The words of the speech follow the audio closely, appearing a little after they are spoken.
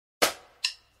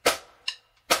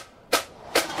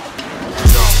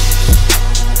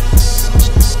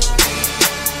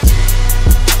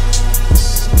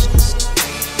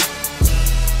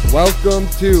Welcome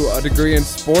to A Degree in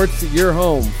Sports, your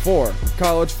home for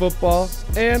college football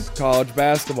and college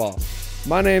basketball.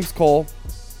 My name's Cole,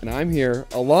 and I'm here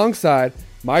alongside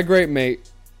my great mate,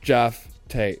 Jeff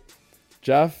Tate.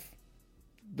 Jeff,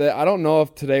 I don't know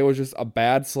if today was just a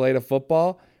bad slate of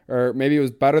football, or maybe it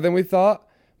was better than we thought,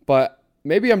 but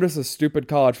maybe I'm just a stupid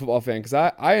college football fan because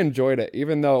I enjoyed it,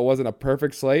 even though it wasn't a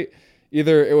perfect slate.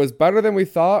 Either it was better than we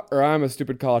thought, or I'm a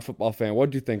stupid college football fan.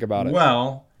 What did you think about it?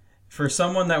 Well, for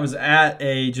someone that was at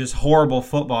a just horrible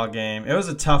football game, it was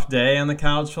a tough day on the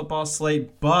college football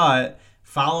slate, but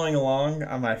following along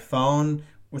on my phone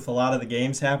with a lot of the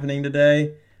games happening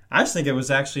today, I just think it was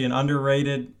actually an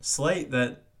underrated slate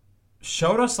that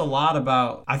showed us a lot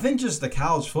about, I think, just the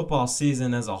college football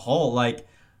season as a whole.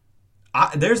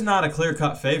 There's not a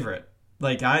clear-cut favorite.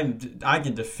 I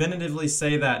can definitively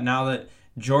say that now that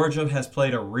Georgia has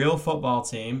played a real football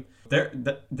team.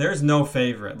 There's no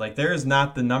favorite. There is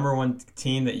not the number one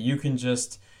team that you can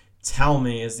just tell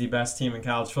me is the best team in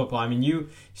college football. I mean, you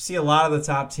see a lot of the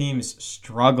top teams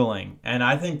struggling, and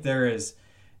I think there is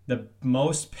the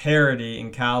most parity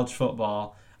in college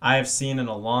football I have seen in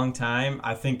a long time,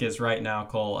 I think, is right now,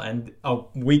 Cole. And a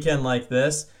weekend like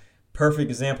this, perfect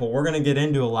example. We're going to get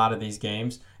into a lot of these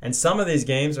games, and some of these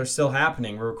games are still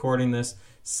happening. We're recording this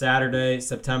Saturday,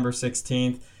 September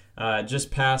 16th. Just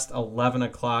past 11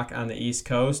 o'clock on the East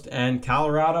Coast, and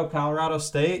Colorado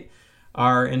State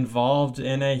are involved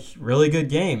in a really good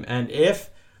game. And if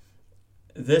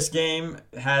this game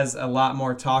has a lot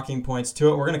more talking points to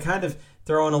it, we're going to kind of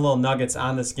throw in a little nuggets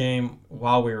on this game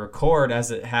while we record as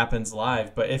it happens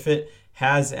live. But if it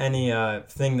has any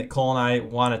thing that Cole and I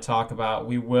want to talk about,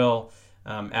 we will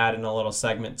add in a little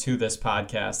segment to this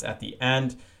podcast at the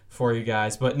end for you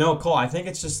guys. But no, Cole, I think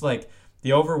it's just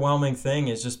the overwhelming thing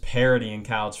is just parity in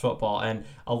college football. And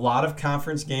a lot of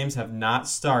conference games have not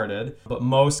started, but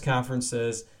most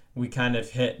conferences, we kind of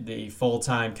hit the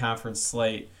full-time conference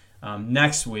slate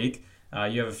next week.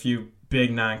 You have a few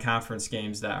big non-conference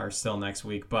games that are still next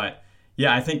week. But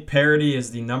yeah, I think parity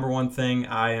is the number one thing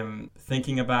I am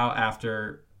thinking about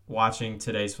after watching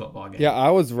today's football game. Yeah, I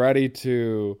was ready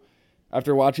to,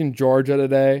 after watching Georgia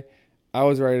today, I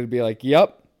was ready to be like,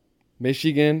 yep,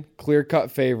 Michigan,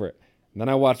 clear-cut favorite. And then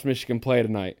I watched Michigan play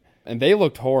tonight, and they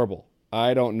looked horrible.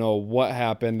 I don't know what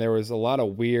happened. There was a lot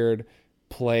of weird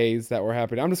plays that were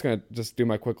happening. I'm just going to do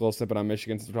my quick little snippet on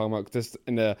Michigan since we're talking about just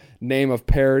in the name of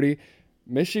parity.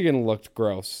 Michigan looked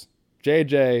gross.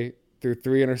 JJ threw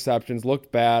 3 interceptions, looked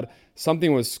bad.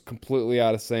 Something was completely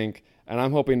out of sync, and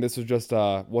I'm hoping this was just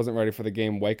wasn't ready for the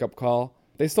game wake-up call.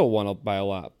 They still won by a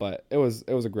lot, but it was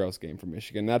a gross game for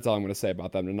Michigan. That's all I'm going to say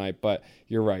about them tonight, but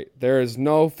you're right. There is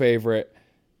no favorite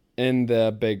in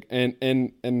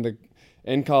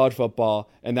college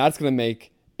football, and that's going to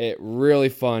make it really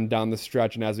fun down the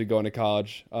stretch and as we go into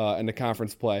college into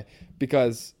conference play,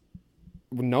 because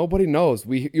nobody knows.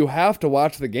 You have to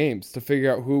watch the games to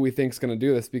figure out who we think is going to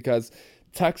do this, because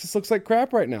Texas looks like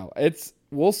crap right now.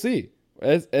 We'll see.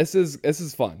 This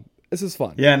is fun. This is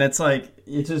fun. Yeah, and it's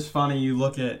just funny. You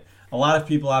look at a lot of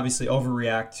people obviously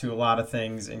overreact to a lot of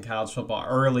things in college football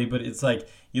early, but it's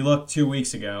you look 2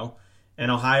 weeks ago. And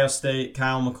Ohio State,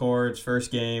 Kyle McCord's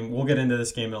first game, we'll get into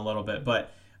this game in a little bit, but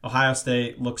Ohio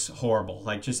State looks horrible,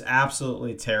 just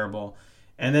absolutely terrible.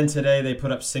 And then today they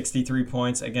put up 63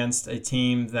 points against a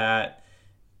team that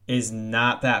is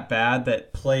not that bad,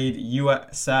 that played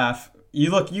USF. You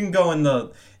can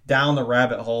go down the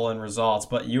rabbit hole in results,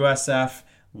 but USF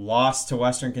lost to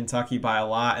Western Kentucky by a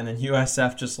lot, and then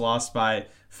USF just lost by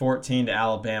 14 to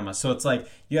Alabama. So it's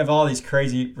you have all these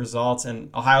crazy results, and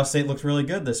Ohio State looked really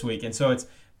good this week. And so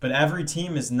but every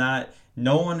team is not,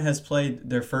 no one has played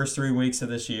their first 3 weeks of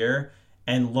this year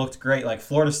and looked great. Like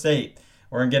Florida State,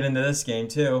 we're going to get into this game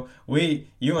too.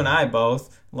 You and I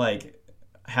both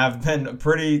have been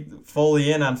pretty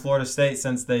fully in on Florida State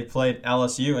since they played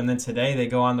LSU. And then today they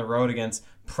go on the road against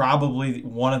probably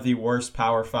one of the worst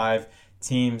Power 5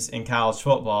 teams in college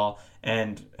football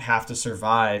and have to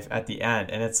survive at the end.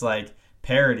 And it's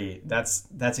parity. That's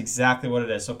exactly what it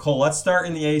is. So Cole, let's start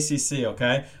in the ACC,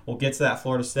 okay? We'll get to that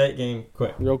Florida State game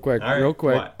quick. Real quick.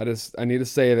 What? I need to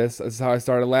say this. This is how I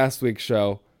started last week's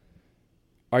show.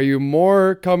 Are you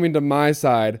more coming to my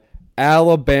side?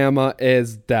 Alabama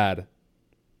is dead.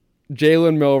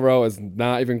 Jalen Milroe is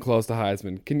not even close to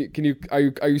Heisman. Are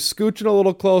you scooching a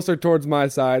little closer towards my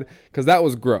side? Because that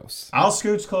was gross. I'll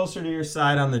scooch closer to your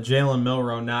side on the Jalen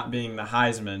Milroe not being the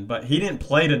Heisman, but he didn't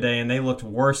play today and they looked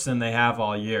worse than they have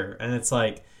all year. And it's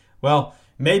well,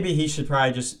 maybe he should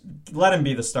probably just let him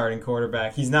be the starting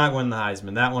quarterback. He's not winning the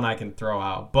Heisman. That one I can throw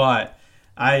out, but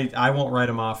I won't write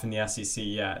him off in the SEC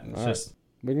yet. It's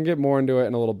We can get more into it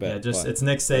in a little bit. Yeah, just it's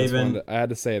Nick Saban. I had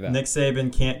to say that. Nick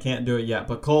Saban can't do it yet.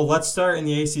 But Cole, let's start in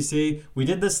the ACC. We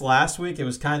did this last week. It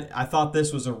was I thought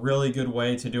this was a really good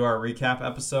way to do our recap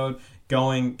episode,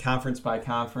 going conference by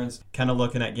conference, kind of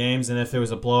looking at games. And if it was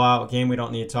a blowout game we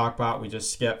don't need to talk about, we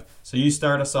just skip. So you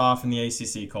start us off in the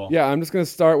ACC, Cole. Yeah, I'm just going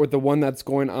to start with the one that's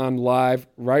going on live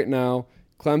right now.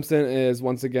 Clemson is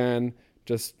once again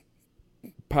just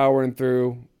powering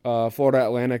through. Florida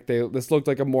Atlantic, this looked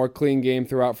like a more clean game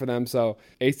throughout for them. So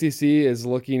ACC is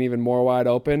looking even more wide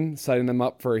open, setting them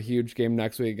up for a huge game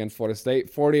next week against Florida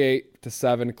State. 48-7.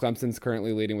 Clemson's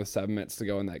currently leading with 7 minutes to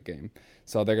go in that game.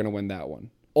 So they're going to win that one.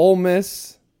 Ole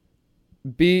Miss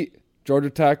beat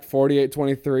Georgia Tech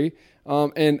 48-23.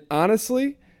 And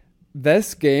honestly,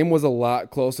 this game was a lot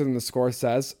closer than the score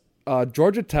says.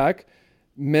 Georgia Tech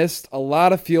missed a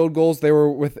lot of field goals. They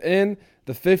were within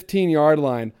the 15-yard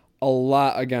line a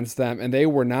lot against them, and they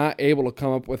were not able to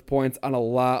come up with points on a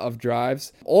lot of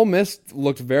drives. Ole Miss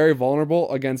looked very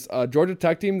vulnerable against a Georgia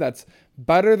Tech team that's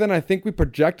better than I think we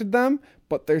projected them,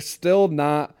 but they're still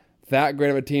not that great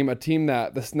of a team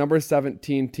that this number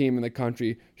 17 team in the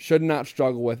country should not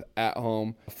struggle with at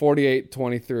home.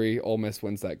 48-23, Ole Miss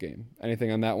wins that game. Anything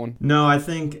on that one? No, I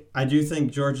do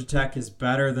think Georgia Tech is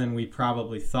better than we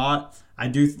probably thought. I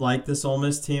do like this Ole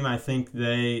Miss team.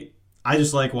 I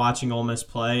just like watching Ole Miss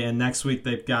play, and next week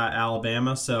they've got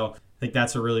Alabama, so I think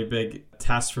that's a really big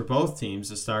test for both teams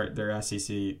to start their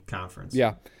SEC conference.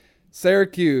 Yeah.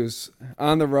 Syracuse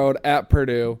on the road at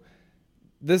Purdue.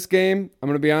 This game, I'm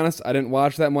going to be honest, I didn't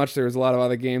watch that much. There was a lot of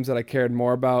other games that I cared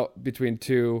more about between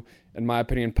two, in my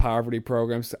opinion, poverty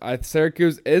programs.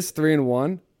 Syracuse is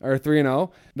 3-1. Or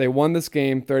 3-0. They won this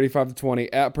game 35-20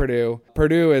 at Purdue.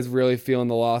 Purdue is really feeling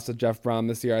the loss of Jeff Brown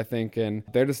this year, I think, and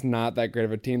they're just not that great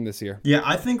of a team this year. Yeah,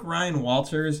 I think Ryan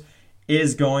Walters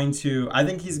is going to. I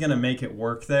think he's going to make it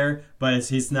work there, but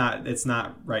it's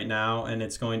not right now, and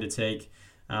it's going to take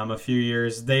a few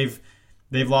years. They've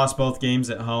lost both games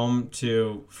at home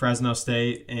to Fresno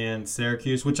State and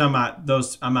Syracuse, which I'm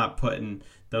not putting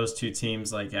those two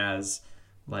teams as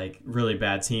really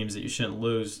bad teams that you shouldn't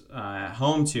lose at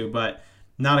home to, but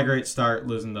not a great start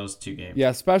losing those two games. Yeah,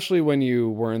 especially when you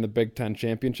were in the Big Ten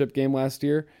championship game last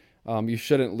year. You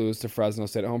shouldn't lose to Fresno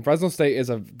State at home. Fresno State is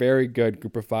a very good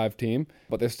Group of 5 team,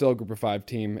 but they're still a Group of 5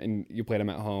 team, and you played them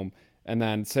at home. And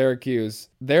then Syracuse,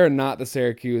 they're not the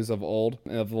Syracuse of old,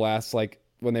 of the last,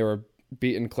 when they were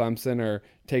beating Clemson or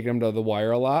taking them to the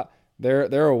wire a lot.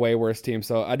 They're a way worse team,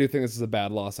 so I do think this is a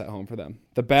bad loss at home for them.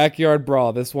 The backyard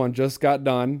brawl, this one just got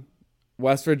done.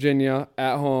 West Virginia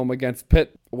at home against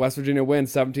Pitt. West Virginia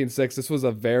wins 17-6. This was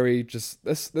a very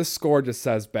this score just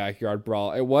says backyard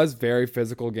brawl. It was very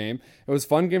physical game. It was a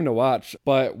fun game to watch,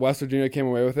 but West Virginia came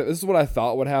away with it. This is what I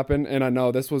thought would happen, and I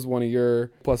know this was one of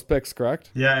your plus picks, correct?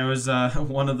 Yeah, it was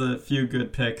one of the few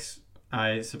good picks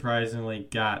I surprisingly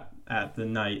got at the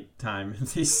night time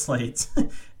of these slates.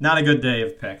 Not a good day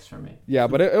of picks for me. Yeah,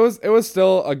 but it was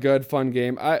still a good, fun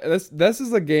game. This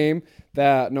is a game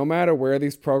that no matter where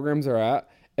these programs are at,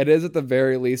 it is at the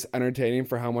very least entertaining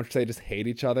for how much they just hate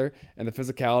each other and the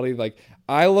physicality.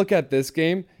 I look at this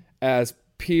game as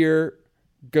pure,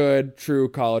 good, true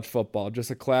college football.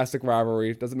 Just a classic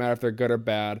rivalry. Doesn't matter if they're good or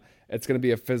bad. It's going to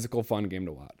be a physical, fun game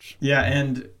to watch. Yeah,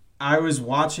 and I was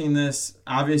watching this.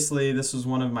 Obviously, this was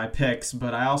one of my picks,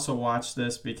 but I also watched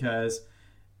this because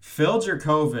Phil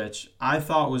Jurkovec, I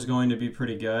thought was going to be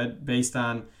pretty good based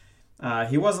on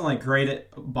he wasn't great at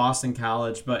Boston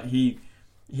College, but he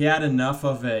had enough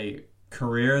of a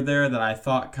career there that I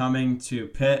thought coming to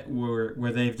Pitt,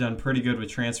 where they've done pretty good with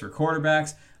transfer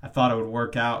quarterbacks, I thought it would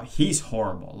work out. He's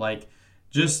horrible,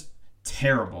 just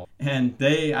terrible. And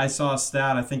I saw a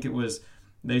stat. I think it was.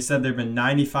 They said there have been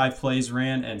 95 plays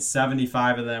ran, and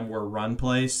 75 of them were run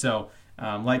plays. So,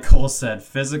 like Cole said,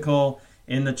 physical,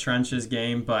 in the trenches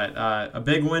game. But a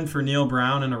big win for Neil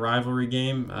Brown in a rivalry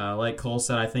game. Like Cole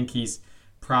said, I think he's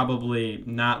probably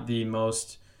not the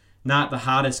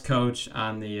hottest coach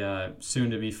on the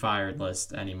soon-to-be-fired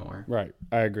list anymore. Right.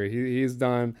 I agree. He's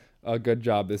done a good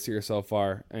job this year so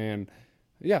far. And,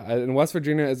 yeah, and West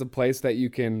Virginia is a place that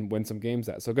you can win some games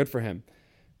at. So good for him.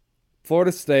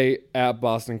 Florida State at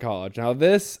Boston College. Now,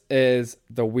 this is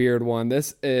the weird one.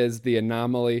 This is the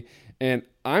anomaly. And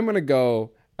I'm going to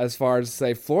go as far as to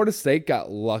say Florida State got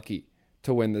lucky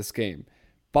to win this game.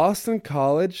 Boston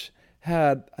College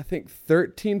had, I think,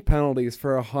 13 penalties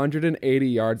for 180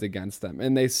 yards against them.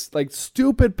 And they,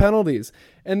 stupid penalties.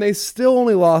 And they still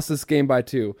only lost this game by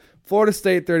 2. Florida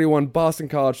State 31, Boston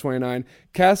College 29.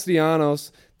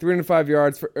 Castellanos, 305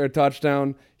 yards for a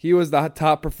touchdown. He was the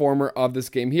top performer of this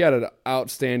game. He had an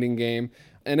outstanding game.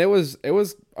 And it was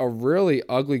a really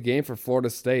ugly game for Florida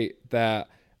State that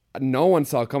no one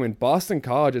saw coming. Boston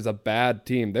College is a bad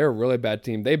team. They're a really bad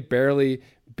team. They barely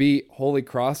beat Holy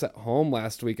Cross at home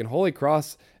last week, and Holy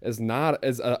Cross is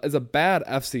a bad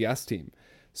FCS team.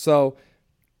 So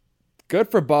good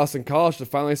for Boston College to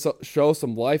finally show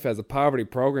some life as a poverty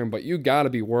program, but you got to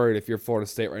be worried if you're Florida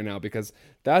State right now, because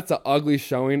that's an ugly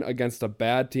showing against a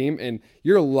bad team, and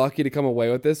you're lucky to come away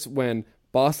with this when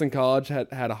Boston College had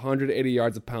 180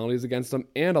 yards of penalties against them,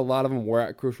 and a lot of them were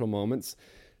at crucial moments.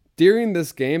 During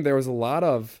this game, there was a lot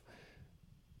of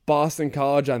Boston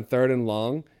College on 3rd and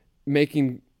long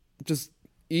making just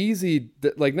easy,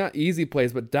 like not easy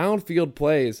plays, but downfield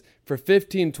plays for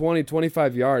 15, 20,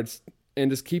 25 yards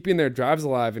and just keeping their drives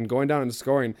alive and going down and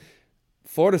scoring.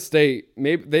 Florida State,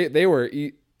 maybe they were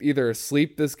either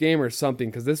asleep this game or something,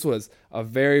 because this was a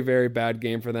very, very bad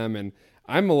game for them, and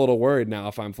I'm a little worried now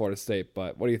if I'm Florida State,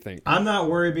 but what do you think? I'm not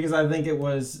worried because I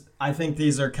think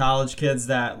these are college kids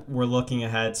that were looking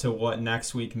ahead to what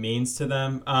next week means to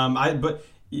them. But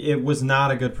it was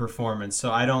not a good performance,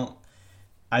 so I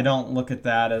don't look at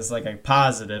that as like a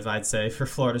positive, I'd say, for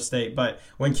Florida State. But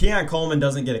when Keon Coleman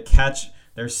doesn't get a catch,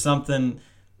 there's something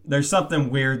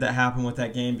weird that happened with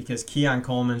that game, because Keon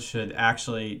Coleman should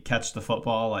actually catch the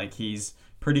football. Like, he's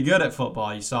pretty good at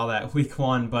football. You saw that week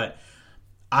 1, but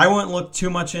I wouldn't look too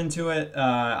much into it.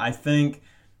 I think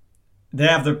they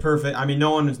have the perfect. I mean,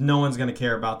 no one's going to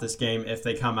care about this game if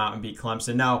they come out and beat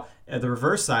Clemson. Now, at the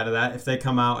reverse side of that, if they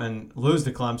come out and lose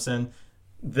to Clemson,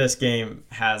 this game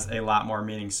has a lot more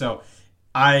meaning. So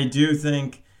I do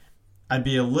think I'd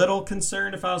be a little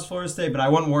concerned if I was Florida State, but I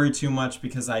wouldn't worry too much,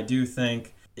 because I do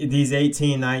think these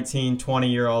 18, 19,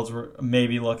 20-year-olds were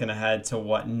maybe looking ahead to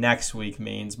what next week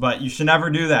means. But you should never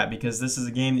do that, because this is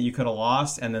a game that you could have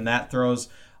lost, and then that throws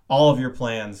all of your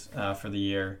plans for the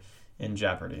year in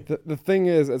jeopardy. The thing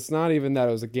is, it's not even that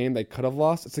it was a game they could have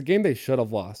lost. It's a game they should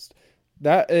have lost.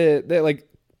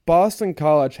 Boston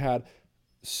College had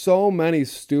so many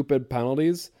stupid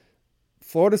penalties.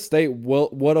 Florida State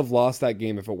would have lost that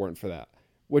game if it weren't for that,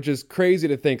 which is crazy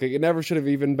to think. Like, it never should have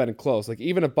even been close. Like,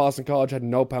 even if Boston College had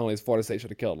no penalties, Florida State should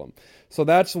have killed them. So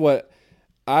that's what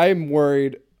I'm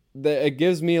worried. That it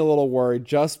gives me a little worried,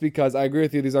 just because I agree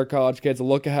with you. These are college kids, a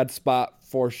look ahead spot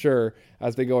for sure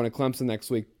as they go into Clemson next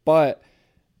week. But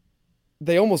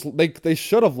they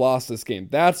should have lost this game.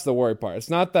 That's the worry part. It's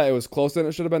not that it was closer than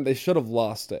it should have been. They should have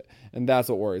lost it, and that's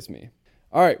what worries me.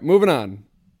 All right, moving on.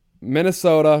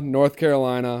 Minnesota, North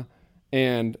Carolina,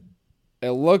 and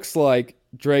it looks like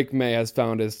Drake May has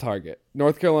found his target.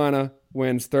 North Carolina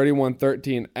wins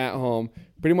 31-13 at home,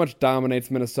 pretty much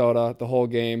dominates Minnesota the whole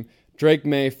game. Drake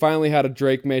May finally had a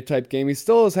Drake May type game. He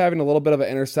still is having a little bit of an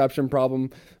interception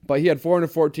problem, but he had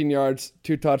 414 yards,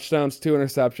 2 touchdowns, 2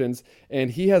 interceptions,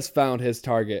 and he has found his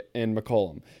target in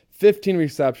McCollum. 15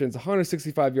 receptions,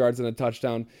 165 yards, and a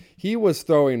touchdown. He was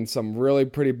throwing some really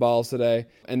pretty balls today,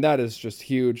 and that is just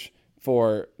huge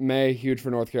for May, huge for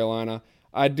North Carolina.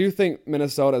 I do think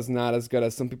Minnesota is not as good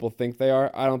as some people think they are.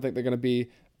 I don't think they're going to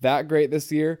be that great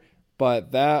this year,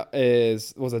 but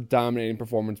was a dominating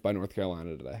performance by North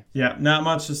Carolina today. Yeah, not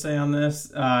much to say on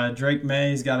this. Drake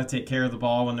May's got to take care of the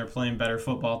ball when they're playing better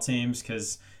football teams,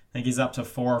 because I think he's up to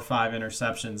 4 or 5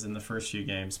 interceptions in the first few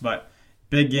games. But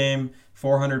big game,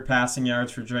 400 passing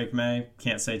yards for Drake May.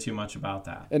 Can't say too much about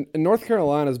that. And North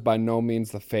Carolina is by no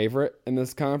means the favorite in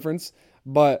this conference,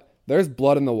 but there's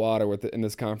blood in the water in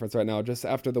this conference right now, just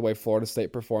after the way Florida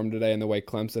State performed today and the way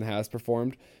Clemson has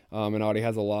performed, and already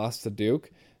has a loss to Duke.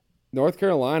 North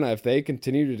Carolina, if they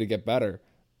continue to get better,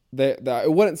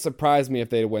 it wouldn't surprise me if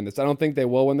they win this. I don't think they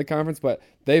will win the conference, but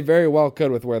they very well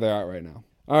could with where they're at right now.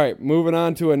 All right, moving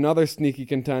on to another sneaky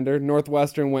contender.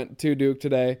 Northwestern went to Duke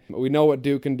today. We know what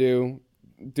Duke can do.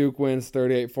 Duke wins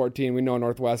 38-14. We know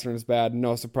Northwestern is bad.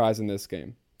 No surprise in this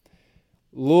game.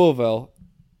 Louisville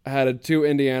headed to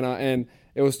Indiana, and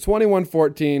it was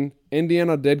 21-14.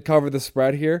 Indiana did cover the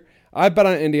spread here. I bet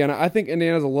on Indiana. I think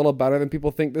Indiana's a little better than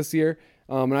people think this year,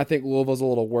 and I think Louisville's a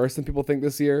little worse than people think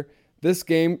this year. This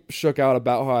game shook out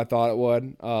about how I thought it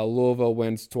would. Louisville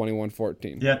wins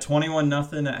 21-14. Yeah,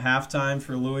 21-0 at halftime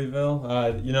for Louisville.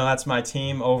 That's my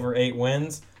team over 8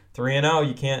 wins. 3-0,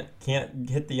 you can't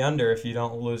hit the under if you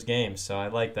don't lose games. So I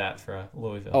like that for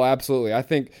Louisville. Oh, absolutely. I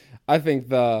think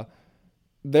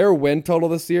their win total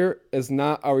this year is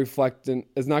not going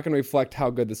to reflect how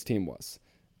good this team was.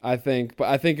 I think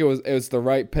it was the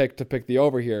right pick to pick the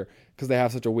over here because they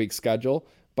have such a weak schedule.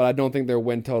 But I don't think their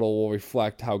win total will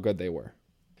reflect how good they were.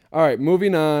 All right,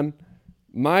 moving on.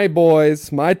 My boys,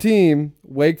 my team,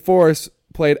 Wake Forest,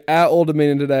 played at Old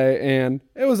Dominion today, and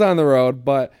it was on the road,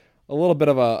 but a little bit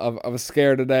of a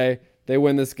scare today. They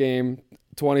win this game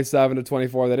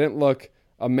 27-24. They didn't look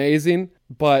amazing,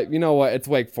 but you know what? It's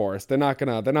Wake Forest. They're not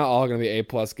all gonna be A+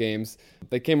 games.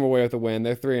 They came away with a win.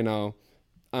 They're 3-0.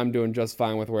 I'm doing just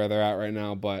fine with where they're at right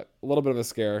now, but a little bit of a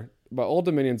scare. But Old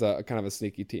Dominion's a kind of a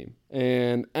sneaky team.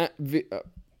 And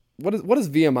what does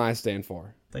VMI stand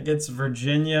for? I think it's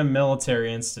Virginia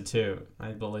Military Institute,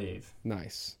 I believe.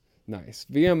 Nice.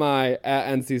 VMI at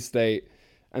NC State.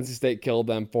 NC State killed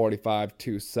them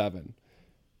 45-7.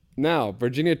 Now,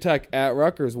 Virginia Tech at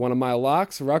Rutgers, one of my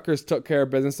locks. Rutgers took care of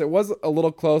business. It was a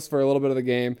little close for a little bit of the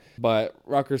game, but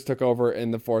Rutgers took over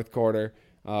in the fourth quarter,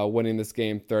 winning this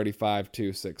game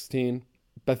 35-16.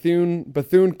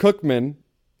 Bethune-Cookman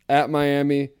at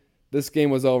Miami. This game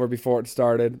was over before it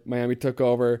started. Miami took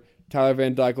over. Tyler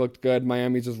Van Dyke looked good.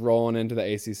 Miami's just rolling into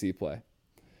the ACC play.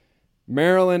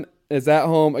 Maryland is at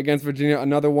home against Virginia.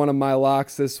 Another one of my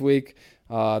locks this week.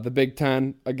 The Big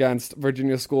Ten against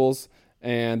Virginia schools.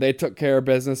 And they took care of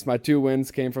business. My 2 wins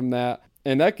came from that.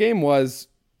 And that game was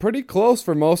pretty close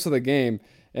for most of the game.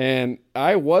 And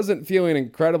I wasn't feeling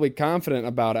incredibly confident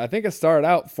about it. I think it started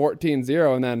out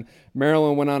 14-0, and then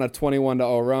Maryland went on a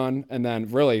 21-0 run, and then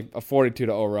really a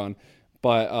 42-0 run.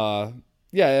 But,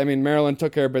 yeah, I mean, Maryland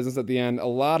took care of business at the end. A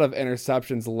lot of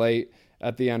interceptions late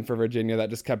at the end for Virginia that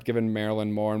just kept giving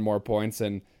Maryland more and more points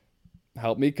and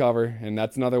helped me cover. And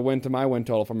that's another win to my win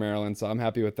total for Maryland, so I'm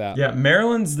happy with that. Yeah,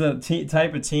 Maryland's the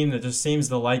type of team that just seems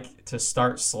to like to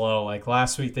start slow. Like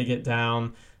last week they get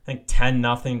down, I think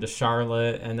 10-0 to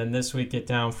Charlotte, and then this week get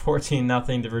down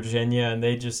 14-0 to Virginia, and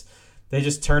they just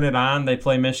turn it on. They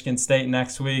play Michigan State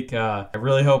next week. I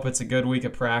really hope it's a good week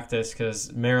of practice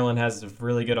because Maryland has a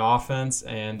really good offense,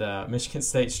 and Michigan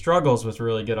State struggles with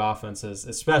really good offenses,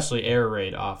 especially air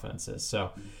raid offenses.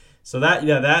 So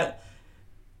that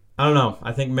I don't know.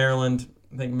 I think Maryland's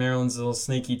a little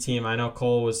sneaky team. I know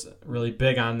Cole was really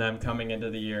big on them coming into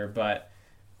the year, but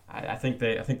I think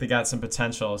they got some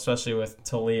potential, especially with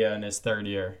Talia in his third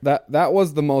year. That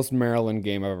was the most Maryland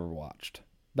game I've ever watched.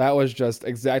 That was just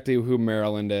exactly who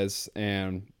Maryland is,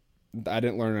 and I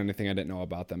didn't learn anything I didn't know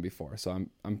about them before, so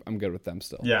I'm good with them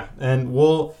still. Yeah, and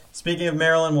speaking of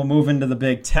Maryland, we'll move into the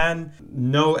Big Ten.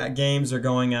 No games are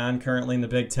going on currently in the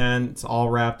Big Ten. It's all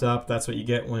wrapped up. That's what you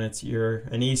get when you're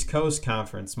an East Coast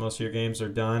conference. Most of your games are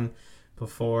done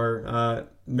before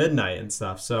midnight and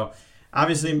stuff. So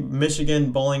obviously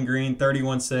Michigan, Bowling Green,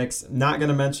 31-6. Not going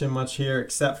to mention much here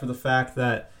except for the fact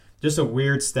that just a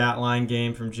weird stat line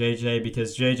game from JJ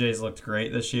because JJ's looked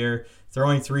great this year.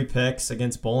 Throwing 3 picks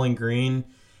against Bowling Green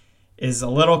is a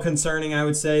little concerning, I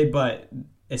would say, but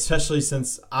especially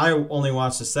since I only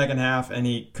watched the second half and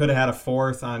he could have had a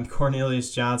 4th on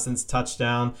Cornelius Johnson's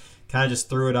touchdown. Kind of just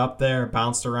threw it up there,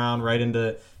 bounced around right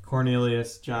into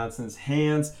Cornelius Johnson's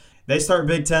hands. They start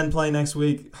Big Ten play next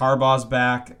week. Harbaugh's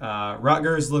back.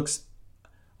 Rutgers looks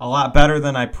a lot better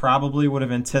than I probably would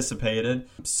have anticipated.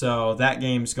 So that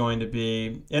game's going to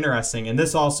be interesting. And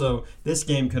this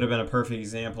game could have been a perfect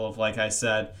example of, like I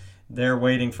said, they're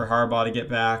waiting for Harbaugh to get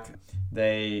back.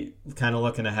 They kind of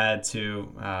looking ahead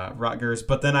to Rutgers.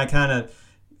 But then I kind of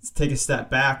take a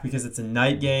step back because it's a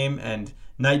night game, and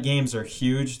night games are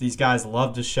huge. These guys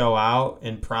love to show out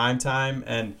in prime time.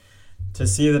 And to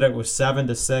see that it was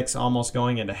 7-6 almost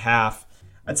going into half,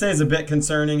 I'd say is a bit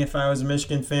concerning if I was a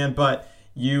Michigan fan, but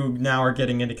you now are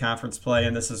getting into conference play,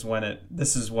 and this is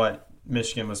what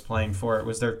Michigan was playing for. It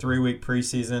was their 3-week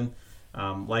preseason.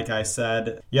 Like I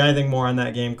said, you got anything more on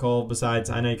that game, Cole? Besides,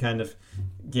 I know you kind of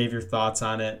gave your thoughts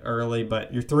on it early,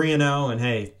 but you're 3-0, and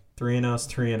hey, 3-0 is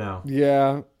 3-0.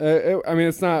 Yeah, I mean,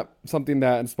 it's not something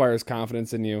that inspires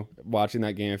confidence in you watching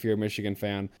that game if you're a Michigan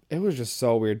fan. It was just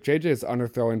so weird. JJ's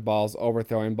underthrowing balls,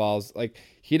 overthrowing balls. Like,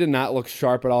 he did not look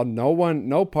sharp at all.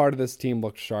 No part of this team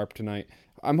looked sharp tonight.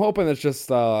 I'm hoping it's just,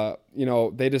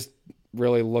 they just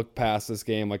really look past this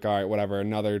game like, all right, whatever,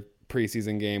 another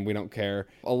preseason game, we don't care.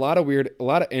 A lot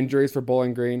of injuries for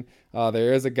Bowling Green.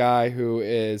 There is a guy who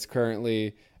is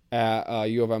currently at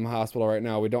U of M hospital right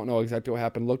now. We don't know exactly what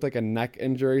happened. Looked like a neck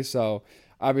injury, so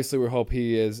obviously we hope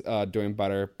he is doing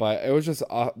better. But it was just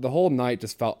the whole night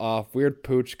just felt off. Weird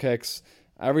pooch kicks.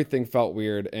 Everything felt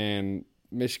weird, and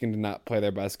Michigan did not play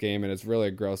their best game, and it's really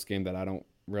a gross game that I don't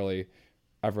really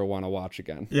ever want to watch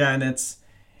again. Yeah, and it's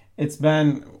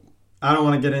been, I don't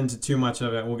want to get into too much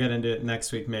of it. We'll get into it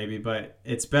next week maybe, but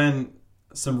it's been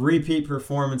some repeat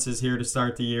performances here to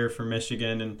start the year for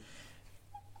Michigan, and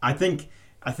I think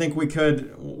we're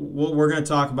going to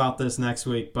talk about this next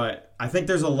week, but I think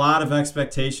there's a lot of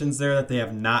expectations there that they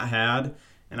have not had,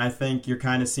 and I think you're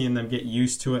kind of seeing them get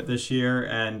used to it this year,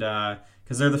 and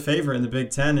because they're the favorite in the Big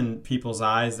Ten in people's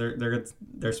eyes.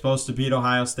 They're supposed to beat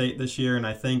Ohio State this year, and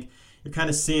I think you're kind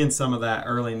of seeing some of that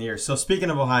early in the year. So speaking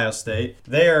of Ohio State,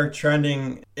 they are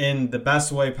trending in the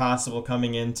best way possible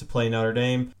coming in to play Notre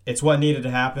Dame. It's what needed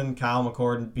to happen. Kyle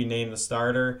McCord be named the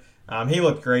starter. He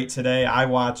looked great today. I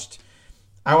watched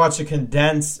a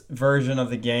condensed version of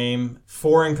the game.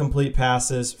 4 incomplete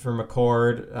passes for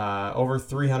McCord, over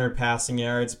 300 passing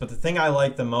yards. But the thing I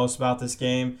like the most about this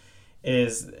game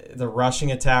is the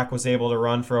rushing attack was able to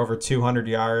run for over 200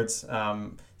 yards,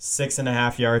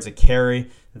 6.5 yards a carry.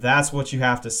 That's what you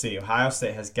have to see. Ohio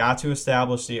State has got to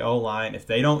establish the O-line. If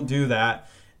they don't do that,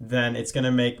 then it's going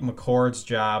to make McCord's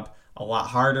job a lot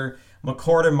harder.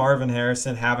 McCord and Marvin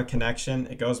Harrison have a connection.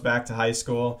 It goes back to high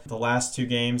school. The last 2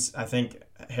 games, I think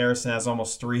Harrison has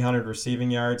almost 300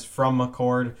 receiving yards from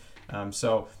McCord.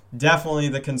 So definitely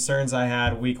the concerns I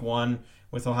had week 1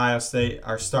 with Ohio State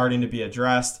are starting to be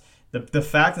addressed. The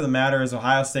fact of the matter is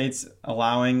Ohio State's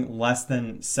allowing less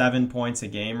than 7 points a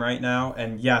game right now.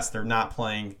 And yes, they're not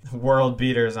playing world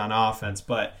beaters on offense,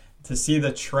 but to see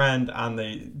the trend on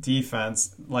the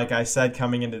defense, like I said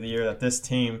coming into the year that this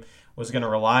team was going to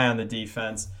rely on the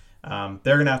defense,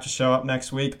 they're going to have to show up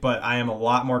next week, but I am a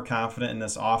lot more confident in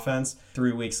this offense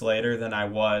 3 weeks later than I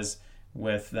was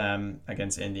with them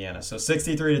against Indiana. So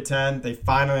 63-10, they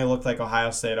finally looked like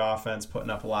Ohio State offense, putting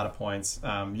up a lot of points.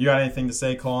 You got anything to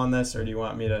say, Cole, on this, or do you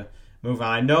want me to move on?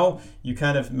 I know you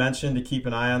kind of mentioned to keep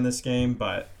an eye on this game,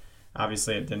 but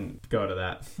obviously it didn't go to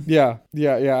that. Yeah.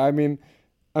 I mean,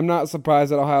 I'm not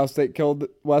surprised that Ohio State killed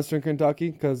Western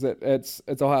Kentucky because it's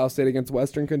Ohio State against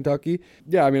Western Kentucky.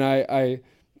 Yeah, I mean, I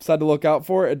said to look out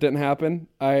for it. It didn't happen.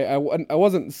 I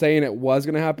wasn't saying it was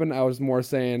going to happen. I was more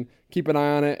saying keep an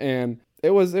eye on it, and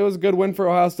it was a good win for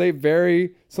Ohio State.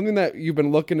 Very something that you've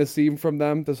been looking to see from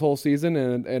them this whole season,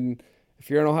 and if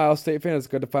you're an Ohio State fan, it's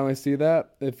good to finally see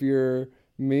that. If you're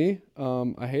me,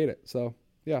 I hate it. So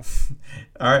yeah.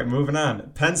 All right, moving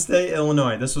on. Penn State,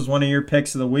 Illinois. This was one of your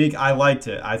picks of the week. I liked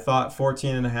it. I thought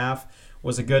 14.5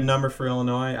 was a good number for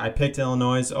Illinois. I picked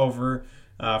Illinois over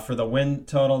for the win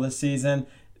total this season.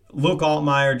 Luke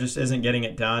Altmaier just isn't getting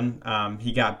it done.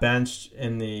 He got benched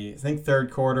in the, I think, third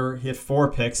quarter. He had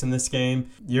 4 picks in this game.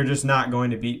 You're just not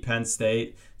going to beat Penn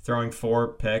State throwing 4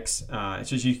 picks. It's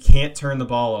just you can't turn the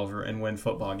ball over and win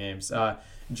football games.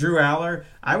 Drew Aller,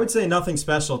 I would say nothing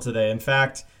special today. In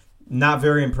fact, not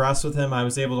very impressed with him. I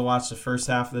was able to watch the first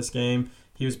half of this game.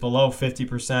 He was below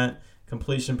 50%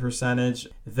 completion percentage.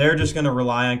 They're just going to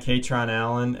rely on Katron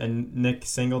Allen and Nick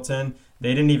Singleton. They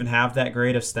didn't even have that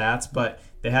great of stats, but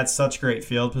they had such great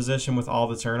field position with all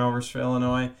the turnovers for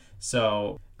Illinois.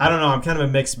 So, I don't know. I'm kind of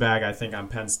a mixed bag, I think, on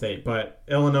Penn State. But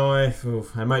Illinois,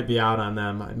 I might be out on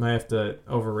them. I might have to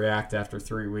overreact after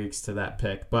 3 weeks to that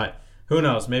pick. But who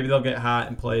knows? Maybe they'll get hot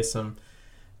and play some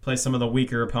of the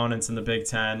weaker opponents in the Big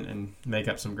Ten and make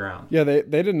up some ground. Yeah,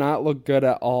 they did not look good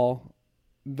at all.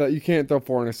 You can't throw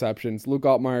 4 interceptions. Luke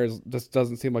Altmaier just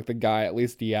doesn't seem like the guy, at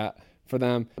least yet, for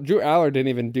them. Drew Aller didn't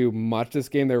even do much this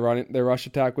game. Their rush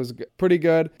attack was pretty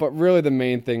good, but really the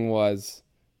main thing was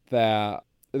the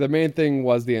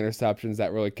interceptions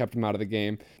that really kept them out of the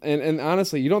game. And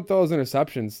honestly, you don't throw those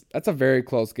interceptions, that's a very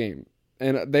close game.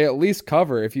 And they at least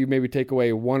cover if you maybe take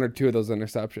away 1 or 2 of those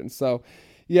interceptions. So,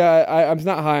 yeah, I'm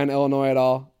not high on Illinois at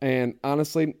all. And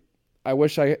honestly, I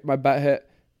wish my bet hit,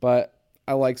 but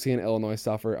I like seeing Illinois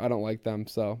suffer. I don't like them,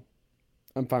 so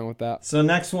I'm fine with that. So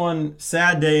next one,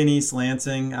 sad day in East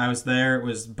Lansing. I was there. It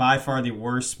was by far the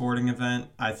worst sporting event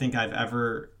I think I've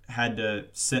ever had to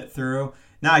sit through.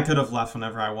 Now, I could have left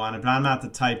whenever I wanted, but I'm not the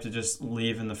type to just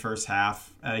leave in the first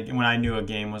half when I knew a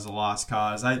game was a lost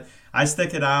cause. I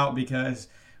stick it out because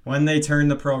when they turn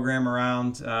the program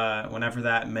around, whenever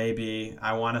that may be,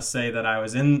 I want to say that I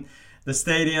was in the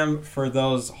stadium for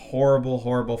those horrible,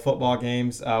 horrible football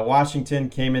games. Washington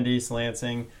came into East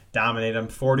Lansing, dominated them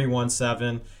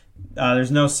 41-7.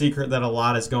 There's no secret that a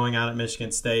lot is going on at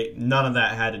Michigan State. None of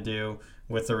that had to do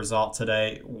with the result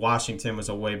today. Washington was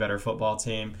a way better football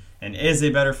team and is a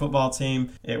better football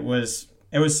team. It was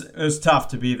tough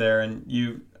to be there, and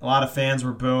a lot of fans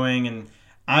were booing, and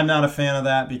I'm not a fan of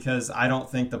that because I don't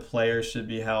think the players should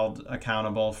be held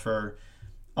accountable for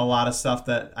a lot of stuff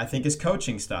that I think is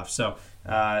coaching stuff. So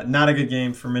not a good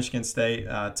game for Michigan State.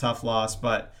 Tough loss,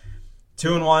 but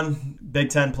 2-1, Big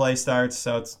Ten play starts,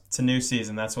 so it's a new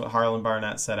season. That's what Harlan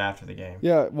Barnett said after the game.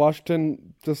 Yeah,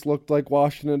 Washington just looked like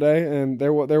Washington today, and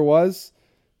there was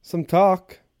some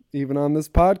talk, even on this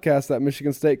podcast, that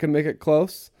Michigan State could make it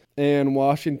close, and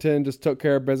Washington just took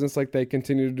care of business like they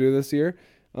continue to do this year.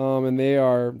 And they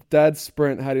are dead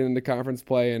sprint heading into conference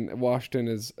play, and Washington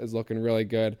is looking really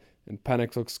good. And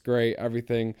Penix looks great.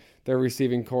 Everything. Their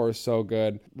receiving core is so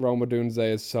good. Rome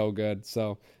Odunze is so good.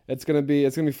 So it's gonna be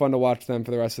fun to watch them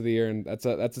for the rest of the year. And that's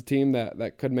a team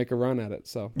that could make a run at it.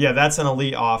 So yeah, that's an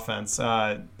elite offense.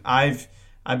 I've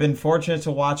been fortunate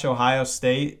to watch Ohio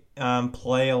State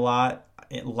play a lot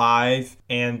live,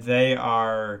 and they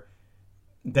are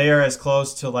as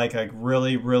close to like a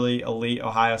really, really elite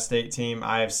Ohio State team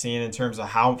I have seen in terms of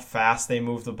how fast they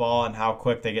move the ball and how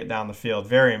quick they get down the field.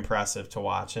 Very impressive to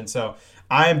watch. And so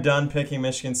I am done picking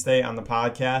Michigan State on the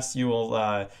podcast. You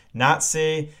will not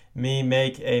see me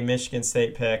make a Michigan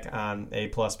State pick on A+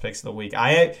 Picks of the Week.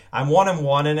 I'm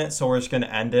 1-1 in it, so we're just going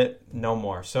to end it. No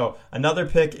more. So another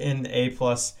pick in A+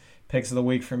 Picks of the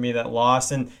Week for me that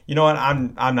lost. And you know what?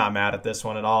 I'm not mad at this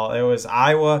one at all. It was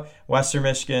Iowa, Western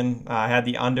Michigan. I had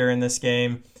the under in this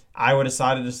game. Iowa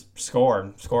decided to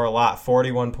score a lot,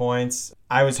 41 points.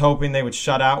 I was hoping they would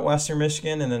shut out Western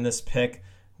Michigan and then this pick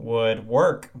would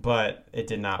work, but it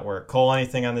did not work. Cole,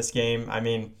 anything on this game? I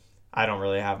mean, I don't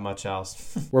really have much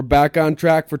else. We're back on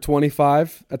track for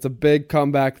 25. That's a big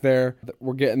comeback there.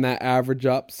 We're getting that average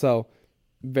up. So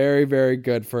very, very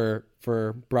good for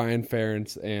Brian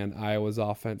Ferentz and Iowa's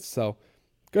offense. So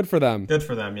good for them. Good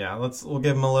for them, yeah. We'll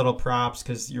give them a little props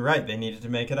because you're right. They needed to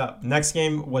make it up. Next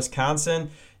game,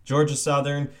 Wisconsin, Georgia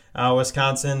Southern.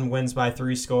 Wisconsin wins by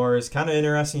 3 scores. Kind of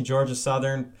interesting. Georgia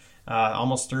Southern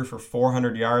almost threw for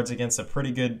 400 yards against a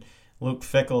pretty good Luke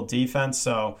Fickell defense.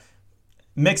 So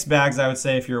mixed bags, I would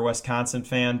say, if you're a Wisconsin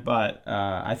fan. But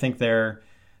I think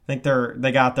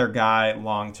they got their guy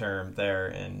long term there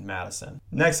in Madison.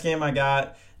 Next game I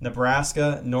got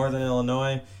Nebraska, Northern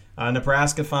Illinois.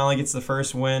 Nebraska finally gets the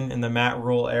first win in the Matt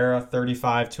Rule era,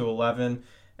 35-11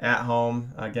 at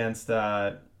home against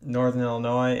Northern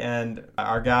Illinois. And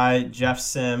our guy, Jeff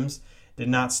Sims, did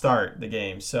not start the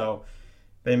game. So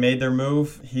they made their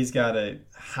move. He's got a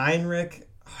Heinrich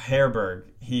Haarberg.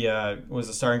 He was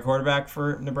a starting quarterback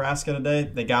for Nebraska today.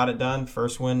 They got it done.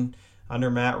 First win under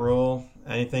Matt Rule.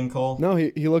 Anything, Cole? No,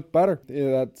 he looked better.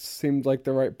 Yeah, that seemed like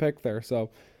the right pick there.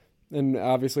 So, and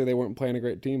obviously they weren't playing a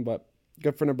great team, but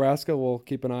good for Nebraska. We'll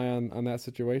keep an eye on that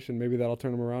situation. Maybe that'll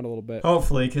turn them around a little bit.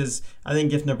 Hopefully, because I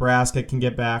think if Nebraska can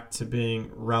get back to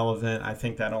being relevant, I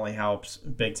think that only helps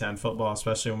Big Ten football,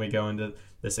 especially when we go into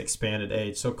this expanded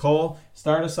age. So, Cole,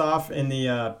 start us off in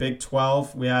the Big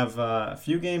 12. We have a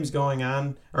few games going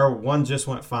on, or one just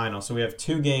went final. So we have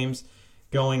 2 games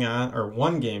going on, or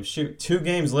 1 game. Shoot, 2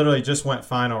 games literally just went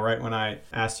final right when I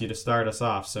asked you to start us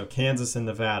off. So Kansas and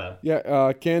Nevada.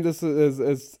 Yeah, Kansas is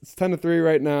it's 10-3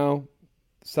 right now.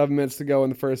 7 minutes to go in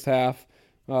the first half.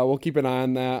 We'll keep an eye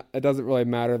on that. It doesn't really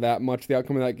matter that much, the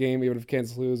outcome of that game, even if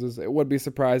Kansas loses. It would be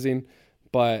surprising,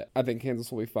 but I think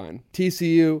Kansas will be fine.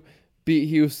 TCU beat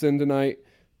Houston tonight,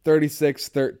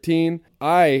 36-13.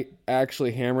 I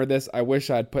actually hammered this. I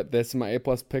wish I'd put this in my A+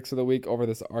 Picks of the Week over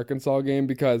this Arkansas game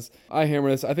because I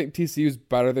hammered this. I think TCU's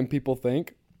better than people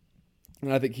think,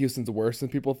 and I think Houston's worse than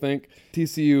people think.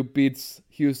 TCU beats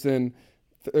Houston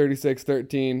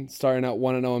 36-13, starting out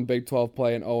 1-0 in Big 12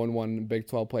 play and 0-1 in Big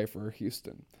 12 play for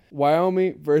Houston.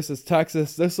 Wyoming versus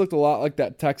Texas. This looked a lot like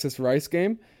that Texas-Rice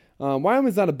game.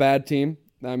 Wyoming's not a bad team.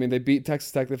 I mean, they beat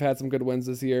Texas Tech. They've had some good wins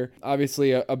this year.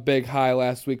 Obviously, a big high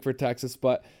last week for Texas,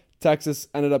 but Texas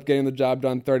ended up getting the job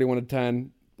done 31-10,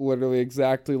 literally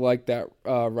exactly like that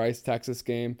Rice-Texas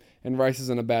game. And Rice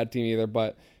isn't a bad team either,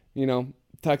 but, you know,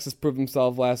 Texas proved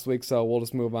themselves last week, so we'll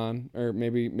just move on. Or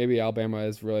maybe Alabama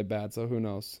is really bad, so who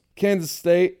knows. Kansas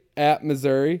State at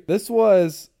Missouri. This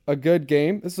was a good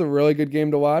game. This is a really good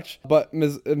game to watch. But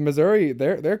Missouri,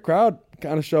 their crowd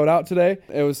kind of showed out today.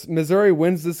 It was Missouri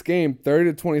wins this game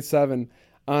 30-27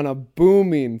 on a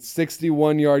booming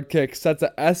 61-yard kick. Sets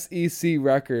a SEC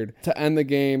record to end the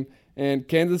game. And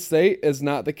Kansas State is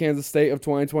not the Kansas State of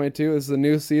 2022. This is a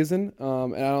new season,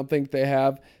 and I don't think they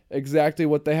have exactly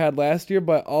what they had last year,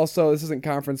 but also this isn't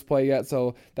conference play yet,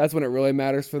 so that's when it really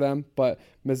matters for them. But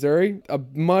Missouri, a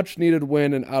much-needed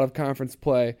win in out-of-conference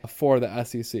play for the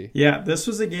SEC. Yeah, this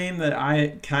was a game that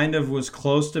I kind of was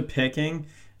close to picking.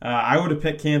 I would have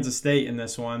picked Kansas State in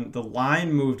this one. The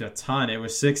line moved a ton. It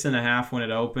was 6.5 when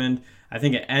it opened. I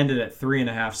think it ended at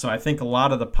 3.5, so I think a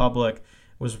lot of the public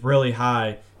was really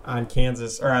high on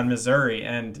Kansas or on Missouri,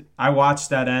 and I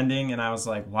watched that ending and I was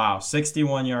like, wow,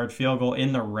 61-yard field goal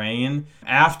in the rain.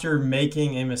 After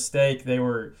making a mistake, it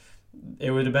would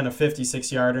have been a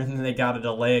 56-yarder, and then they got to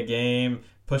delay a game,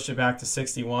 pushed it back to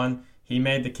 61. He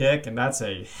made the kick, and that's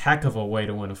a heck of a way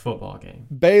to win a football game.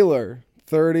 Baylor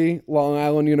 30, Long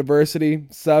Island University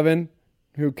 7.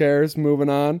 Who cares? Moving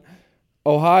on.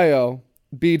 Ohio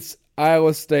beats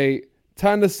Iowa State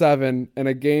 10-7 in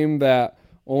a game that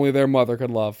only their mother could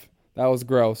love. That was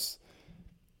gross.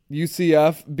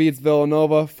 UCF beats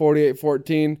Villanova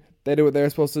 48-14. They did what they're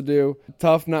supposed to do.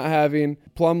 Tough not having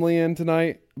Plumlee in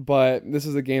tonight, but this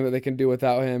is a game that they can do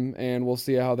without him, and we'll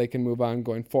see how they can move on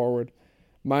going forward.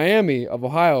 Miami of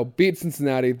Ohio beat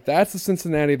Cincinnati. That's the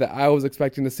Cincinnati that I was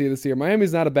expecting to see this year.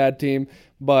 Miami's not a bad team,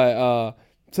 but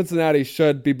Cincinnati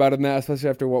should be better than that, especially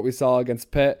after what we saw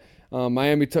against Pitt.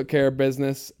 Miami took care of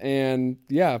business, and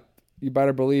yeah, you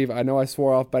better believe, I know I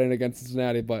swore off betting against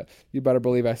Cincinnati, but you better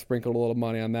believe I sprinkled a little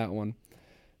money on that one.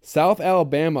 South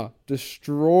Alabama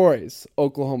destroys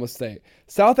Oklahoma State.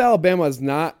 South Alabama is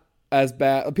not as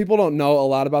bad. People don't know a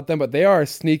lot about them, but they are a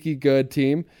sneaky good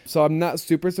team. So I'm not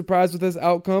super surprised with this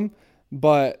outcome,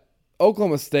 but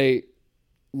Oklahoma State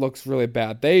looks really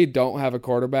bad. They don't have a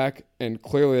quarterback, and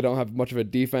clearly they don't have much of a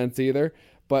defense either.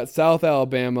 But South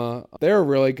Alabama, they're a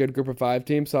really good group of 5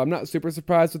 team, so I'm not super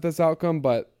surprised with this outcome,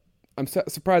 but I'm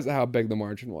surprised at how big the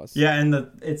margin was. Yeah,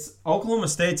 and it's Oklahoma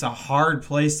State's a hard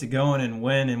place to go in and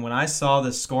win. And when I saw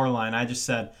this scoreline, I just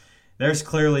said, there's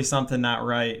clearly something not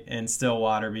right in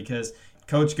Stillwater, because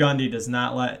Coach Gundy does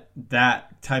not let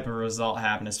that type of result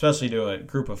happen, especially to a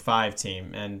group of 5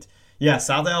 team. And yeah,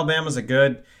 South Alabama's a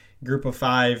good group of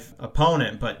 5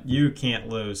 opponent, but you can't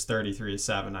lose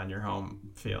 33-7 on your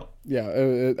home field.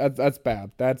 Yeah, that's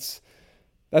bad. That's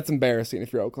embarrassing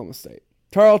if you're Oklahoma State.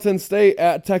 Tarleton State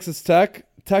at Texas Tech.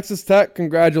 Texas Tech,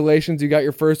 congratulations. You got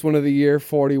your first win of the year,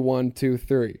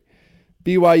 41-3.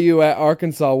 BYU at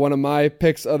Arkansas, one of my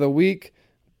picks of the week.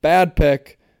 Bad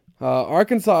pick.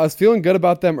 Arkansas, I was feeling good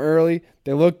about them early.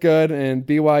 They look good, and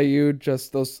BYU,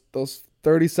 just those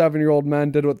 37-year-old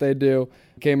men did what they do.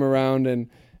 Came around and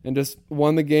just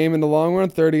won the game in the long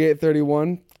run,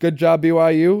 38-31. Good job,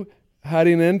 BYU.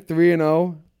 Heading in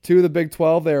 3-0 to the Big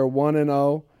 12. They are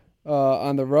 1-0.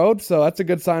 On the road, so that's a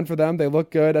good sign for them. They look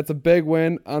good. That's a big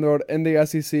win on the road in the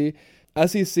SEC.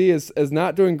 SEC is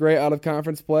not doing great out of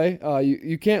conference play.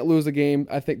 You can't lose a game,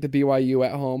 I think, to BYU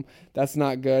at home. That's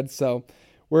not good. So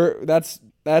that's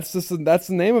the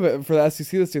name of it for the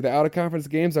SEC this year. The out of conference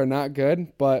games are not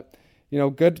good, but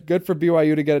good for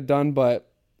BYU to get it done,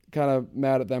 but kind of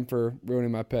mad at them for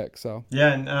ruining my pick. So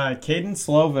yeah, and Caden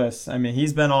Slovis, I mean,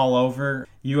 he's been all over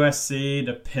USC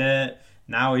to Pitt.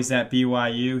 Now he's at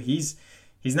BYU.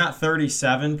 He's not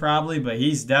 37 probably, but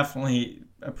he's definitely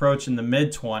approaching the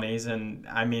mid-20s. And,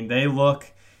 I mean, they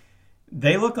look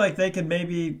like they could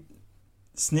maybe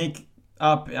sneak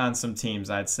up on some teams,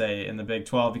 I'd say, in the Big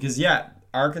 12. Because, yeah,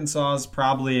 Arkansas is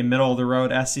probably a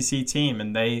middle-of-the-road SEC team,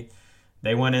 and they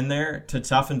went in there to a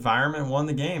tough environment and won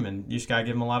the game, and you just got to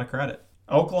give them a lot of credit.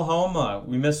 Oklahoma,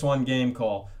 we missed one game,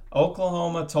 Cole.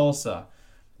 Oklahoma-Tulsa.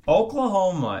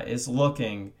 Oklahoma is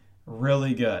looking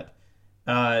really good.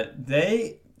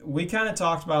 We kind of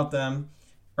talked about them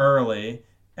early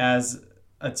as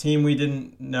a team we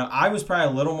didn't know. I was probably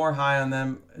a little more high on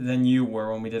them than you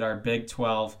were when we did our Big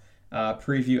 12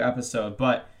 preview episode,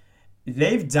 but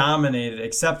they've dominated,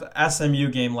 except SMU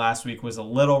game last week was a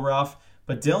little rough.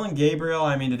 But Dylan Gabriel,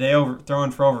 I mean, today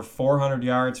throwing for over 400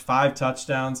 yards, 5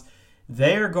 touchdowns.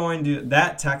 They are going to,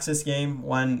 that Texas game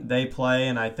when they play,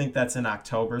 and I think that's in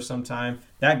October sometime,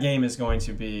 that game is going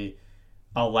to be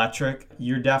electric.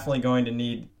 You're definitely going to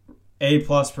need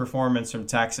A-plus performance from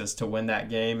Texas to win that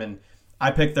game, and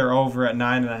I picked their over at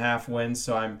 9.5 wins,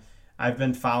 so I've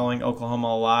been following Oklahoma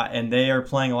a lot, and they are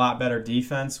playing a lot better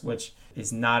defense, which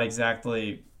is not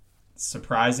exactly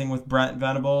surprising with Brent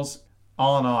Venables.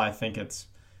 All in all, I think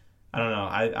I don't know,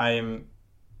 I am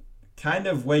kind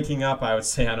of waking up, I would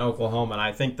say, on Oklahoma, and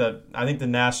I think the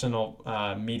national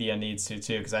media needs to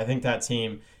too, because I think that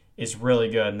team is really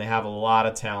good, and they have a lot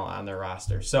of talent on their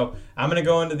roster. So I'm going to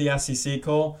go into the SEC,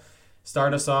 Cole.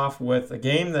 Start us off with a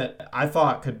game that I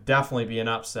thought could definitely be an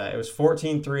upset. It was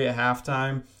 14-3 at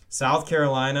halftime. South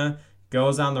Carolina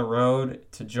goes on the road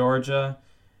to Georgia,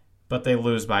 but they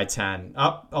lose by 10.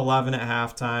 Up 11 at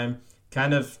halftime.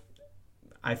 Kind of,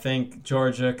 I think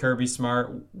Georgia, Kirby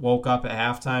Smart woke up at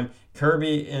halftime.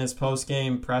 Kirby, in his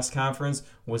post-game press conference,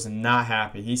 was not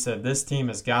happy. He said this team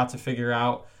has got to figure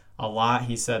out a lot.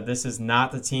 He said this is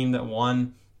not the team that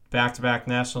won back-to-back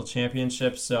national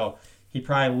championships, so he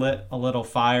probably lit a little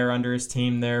fire under his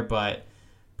team there, but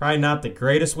probably not the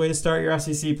greatest way to start your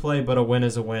SEC play, but a win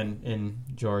is a win in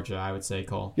Georgia, I would say,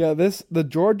 Cole. Yeah, the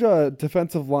Georgia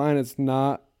defensive line is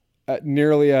not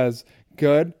nearly as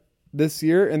good this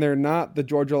year, and they're not the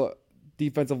Georgia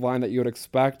defensive line that you would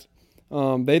expect.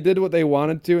 They did what they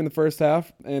wanted to in the first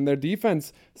half, and their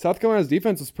defense, South Carolina's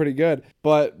defense was pretty good,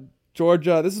 but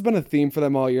Georgia, this has been a theme for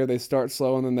them all year. They start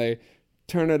slow, and then they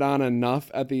turn it on enough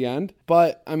at the end.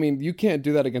 But, I mean, you can't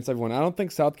do that against everyone. I don't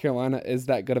think South Carolina is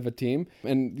that good of a team.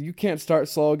 And you can't start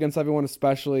slow against everyone,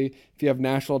 especially if you have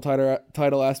national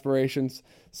title aspirations.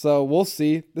 So we'll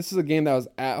see. This is a game that was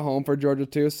at home for Georgia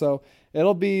too. So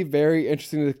it'll be very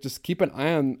interesting to just keep an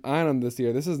eye on them this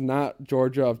year. This is not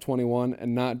Georgia of 21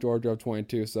 and not Georgia of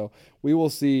 22. So we will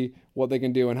see what they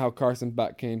can do and how Carson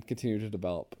Beck can continue to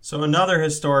develop. So another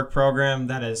historic program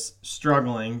that is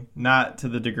struggling, not to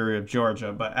the degree of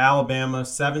Georgia, but Alabama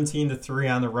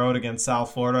 17-3 on the road against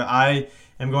South Florida. I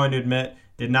am going to admit,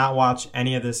 did not watch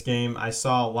any of this game. I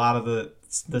saw a lot of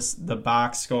the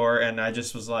box score, and I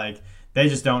just was like, they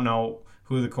just don't know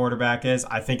who the quarterback is.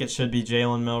 I think it should be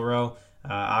Jalen Milroe.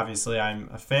 Obviously, I'm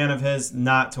a fan of his,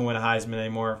 not to win a Heisman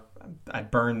anymore. I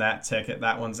burned that ticket.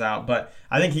 That one's out. But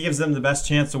I think he gives them the best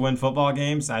chance to win football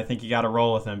games. I think you got to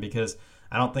roll with him because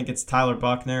I don't think it's Tyler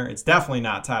Buckner. It's definitely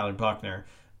not Tyler Buckner,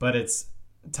 but it's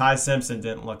Ty Simpson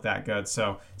didn't look that good.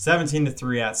 So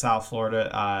 17-3 at South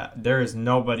Florida. There is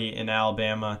nobody in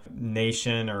Alabama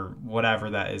Nation or whatever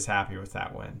that is happy with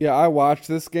that win. Yeah, I watched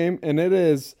this game, and it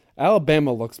is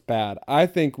Alabama looks bad. I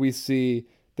think we see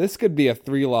this could be a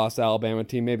 3-loss Alabama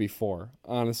team, maybe 4.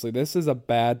 Honestly, this is a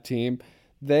bad team.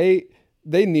 They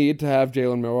need to have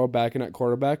Jalen Milroe back in at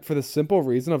quarterback for the simple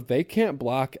reason of they can't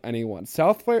block anyone.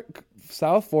 South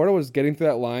Florida was getting through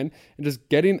that line and just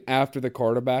getting after the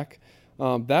quarterback.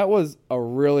 That was a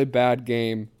really bad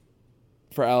game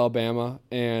for Alabama,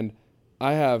 and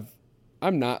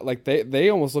I'm not like they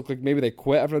almost look like maybe they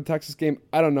quit after the Texas game.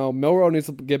 I don't know. Milroe needs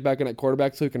to get back in at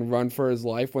quarterback so he can run for his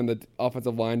life when the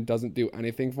offensive line doesn't do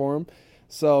anything for him.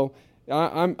 So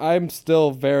I'm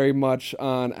still very much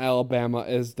on Alabama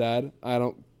is dead.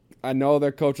 I know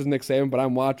their coach is Nick Saban, but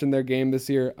I'm watching their game this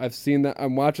year. I've seen that.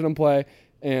 I'm watching them play,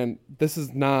 and this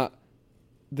is not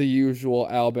the usual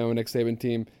Alabama Nick Saban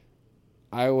team.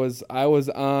 I was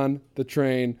on the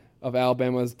train of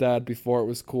Alabama's dead before it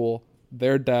was cool.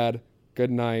 They're dead.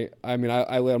 Good night. I mean,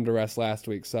 I laid them to rest last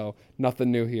week, so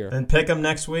nothing new here. And pick them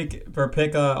next week, or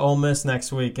pick Ole Miss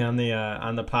next week on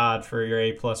the pod for your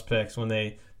A+ picks when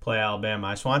they play Alabama.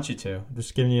 I just want you to. I'm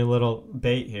just giving you a little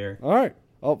bait here. All right.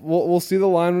 We'll see the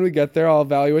line when we get there. I'll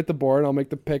evaluate the board, and I'll make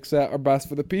the picks that are best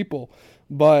for the people.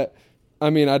 But, I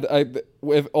mean,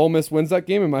 if Ole Miss wins that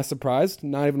game, am I surprised?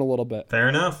 Not even a little bit. Fair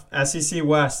enough. SEC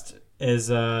West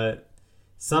is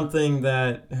something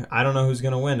that I don't know who's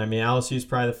going to win. I mean, LSU is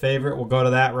probably the favorite. We'll go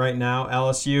to that right now.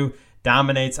 LSU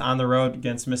dominates on the road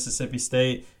against Mississippi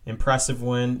State. Impressive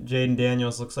win. Jaden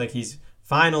Daniels looks like he's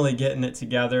finally getting it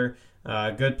together.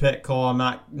 Good pick, Cole. I'm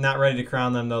not ready to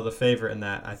crown them, though, the favorite in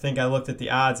that. I think I looked at the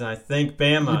odds, and I think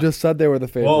Bama. You just said they were the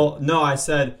favorite. Well, no, I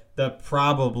said the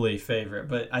probably favorite.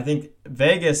 But I think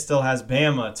Vegas still has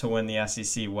Bama to win the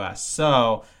SEC West.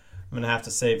 So I'm going to have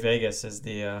to say Vegas is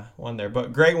the one there.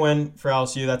 But great win for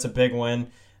LSU. That's a big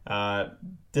win.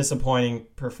 Disappointing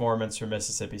performance for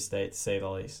Mississippi State, to say the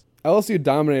least. LSU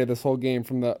dominated this whole game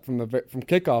from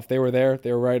kickoff. They were there.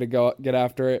 They were ready to go get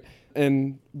after it.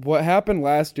 And what happened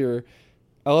last year,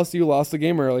 LSU lost the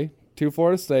game early to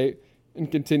Florida State and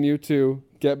continued to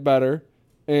get better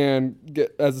and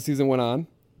get as the season went on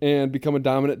and become a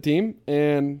dominant team.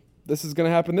 And this is going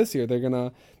to happen this year.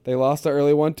 They lost the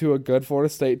early one to a good Florida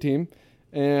State team,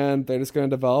 and they're just going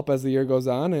to develop as the year goes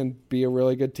on and be a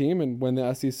really good team and win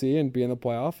the SEC and be in the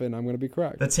playoff, and I'm going to be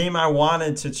correct. The team I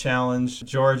wanted to challenge,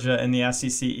 Georgia in the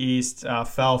SEC East,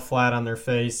 fell flat on their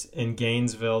face in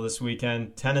Gainesville this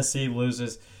weekend. Tennessee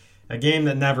loses a game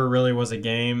that never really was a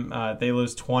game. They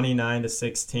lose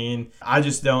 29-16. I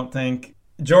just don't think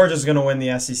Georgia's going to win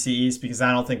the SEC East because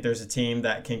I don't think there's a team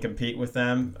that can compete with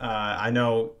them. I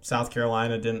know South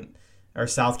Carolina did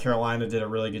a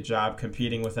really good job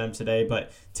competing with them today,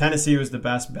 but Tennessee was the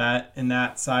best bet in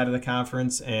that side of the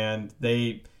conference, and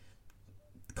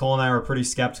Cole and I were pretty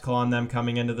skeptical on them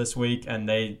coming into this week, and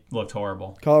they looked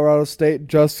horrible. Colorado State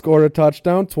just scored a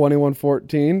touchdown,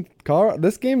 21-14.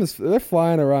 This game they're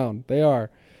flying around. They are.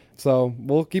 So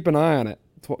we'll keep an eye on it.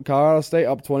 Colorado State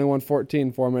up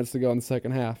 21-14, 4 minutes to go in the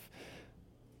second half.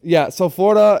 Yeah, so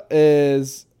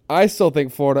I still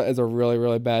think Florida is a really,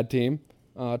 really bad team.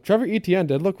 Trevor Etienne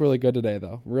did look really good today,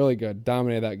 though. Really good.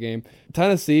 Dominated that game.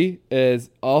 Tennessee is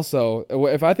also,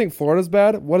 if I think Florida's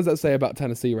bad, what does that say about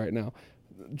Tennessee right now?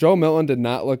 Joe Milton did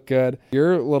not look good.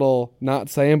 Your little not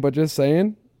saying but just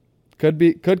saying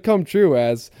could come true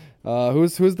as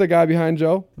who's the guy behind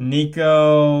Joe?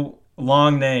 Nico,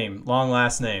 long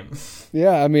last name.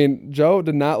 Yeah, I mean, Joe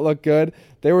did not look good.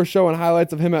 They were showing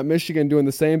highlights of him at Michigan doing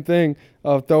the same thing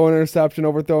of throwing interception,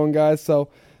 overthrowing guys. So,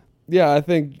 yeah, I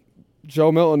think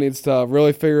Joe Milton needs to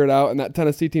really figure it out, and that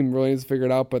Tennessee team really needs to figure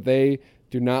it out, but they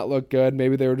do not look good.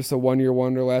 Maybe they were just a one-year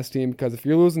wonder last team, because if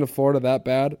you're losing to Florida that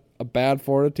bad, a bad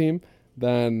Florida team,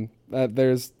 then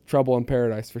there's trouble in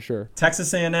paradise for sure.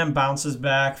 Texas A&M bounces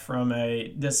back from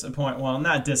a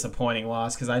not disappointing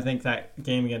loss, because I think that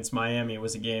game against Miami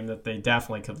was a game that they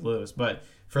definitely could lose. But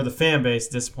for the fan base,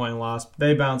 disappointing loss.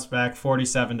 They bounced back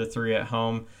 47-3 at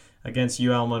home against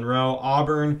UL Monroe.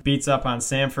 Auburn beats up on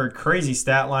Samford. Crazy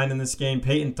stat line in this game.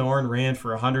 Peyton Thorne ran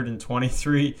for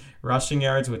 123 rushing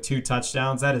yards with 2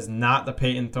 touchdowns. That is not the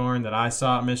Peyton Thorne that I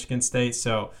saw at Michigan State.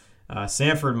 So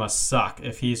Samford must suck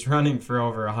if he's running for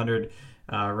over 100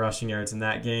 rushing yards in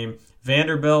that game.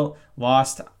 Vanderbilt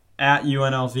lost at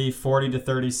UNLV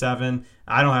 40-37.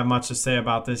 I don't have much to say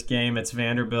about this game. It's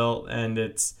Vanderbilt and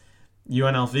it's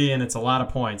UNLV, and it's a lot of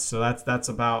points. So that's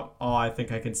about all I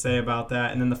think I can say about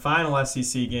that. And then the final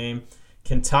SEC game,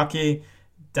 Kentucky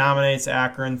dominates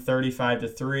Akron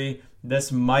 35-3.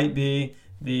 This might be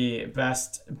the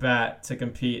best bet to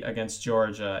compete against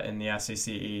Georgia in the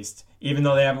SEC East. Even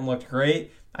though they haven't looked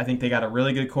great, I think they got a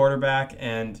really good quarterback,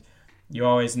 and you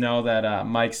always know that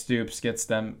Mike Stoops gets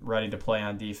them ready to play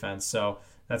on defense. So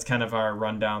that's kind of our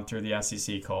rundown through the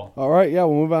SEC, Cole. All right, yeah,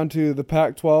 we'll move on to the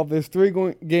Pac-12. There's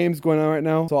 3 games going on right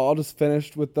now, so I'll just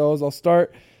finish with those. I'll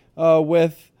start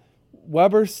with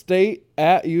Weber State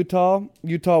at Utah.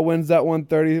 Utah wins that one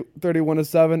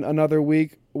 31-7. Another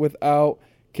week without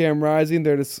Cam Rising.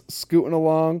 They're just scooting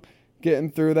along,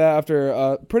 getting through that after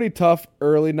a pretty tough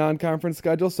early non-conference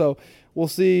schedule. So we'll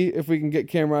see if we can get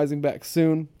Cam Rising back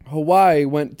soon. Hawaii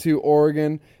went to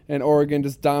Oregon, and Oregon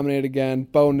just dominated again.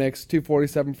 Bo Nix,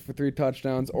 247 for 3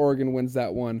 touchdowns. Oregon wins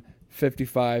that one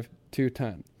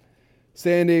 55-10.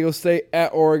 San Diego State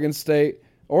at Oregon State.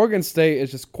 Oregon State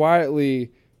is just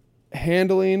quietly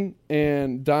handling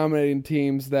and dominating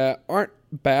teams that aren't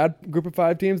bad Group of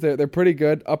 5 teams. They're pretty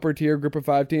good upper tier Group of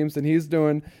 5 teams, and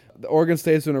the Oregon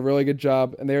State's doing a really good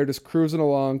job, and they're just cruising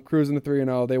along, cruising to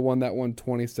 3-0. They won that one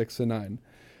 26-9.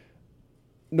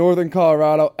 Northern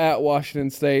Colorado at Washington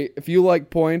State. If you like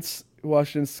points,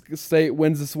 Washington State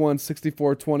wins this one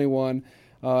 64-21,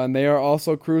 and they are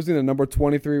also cruising the number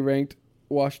 23 ranked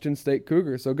Washington State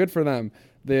Cougars. So good for them.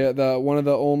 The one of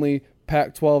the only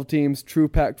Pac-12 teams, true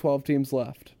Pac-12 teams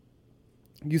left.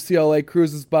 UCLA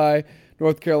cruises by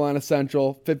North Carolina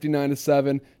Central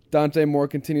 59-7. Dante Moore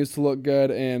continues to look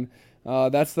good, and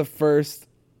that's the first,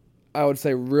 I would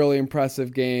say, really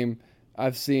impressive game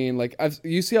I've seen.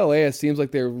 UCLA, it seems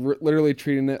like they're literally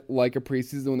treating it like a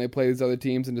preseason when they play these other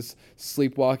teams and just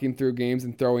sleepwalking through games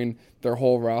and throwing their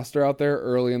whole roster out there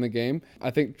early in the game.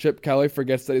 I think Chip Kelly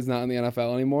forgets that he's not in the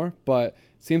NFL anymore, but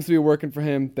seems to be working for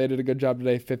him. They did a good job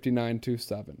today,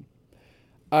 59-7.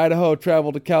 Idaho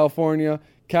traveled to California.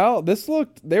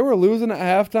 They were losing at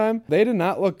halftime. They did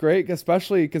not look great,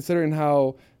 especially considering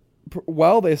how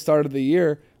well they started the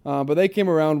year. But they came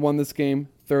around, won this game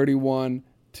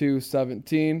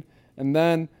 31-17. And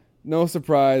then, no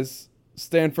surprise,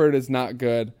 Stanford is not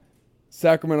good.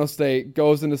 Sacramento State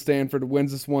goes into Stanford,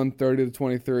 wins this one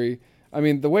 30-23. I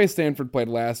mean, the way Stanford played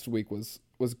last week was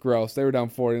gross. They were down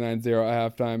 49-0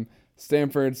 at halftime.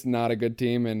 Stanford's not a good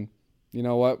team, and you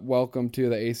know what? Welcome to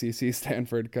the ACC,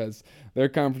 Stanford, because their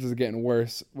conference is getting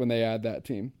worse when they add that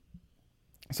team.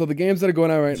 So the games that are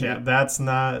going on right now. Yeah, that's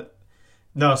not.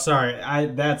 No, sorry.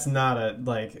 That's not a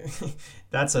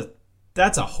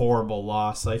that's a horrible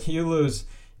loss. Like you lose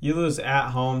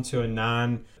at home to a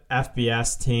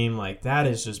non-FBS team. Like that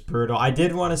is just brutal. I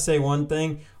did want to say one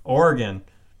thing. Oregon,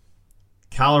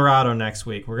 Colorado next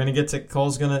week. We're gonna get to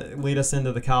Cole's gonna lead us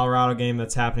into the Colorado game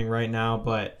that's happening right now,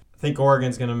 but I think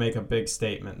Oregon's going to make a big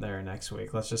statement there next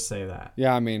week. Let's just say that.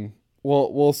 Yeah, I mean,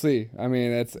 we'll see. I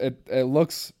mean, it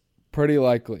looks pretty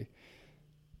likely.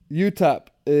 UTEP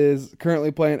is currently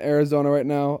playing Arizona right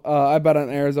now. I bet on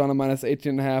Arizona minus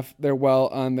 18.5. They're well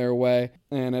on their way,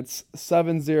 and it's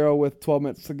 7-0 with 12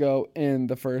 minutes to go in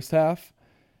the first half.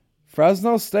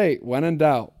 Fresno State, when in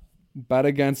doubt, bet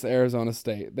against Arizona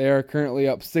State. They are currently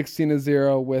up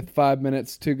 16-0 with 5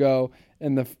 minutes to go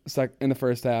in the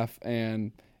first half,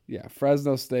 and yeah,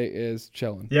 Fresno State is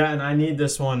chilling. Yeah, and I need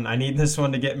this one. I need this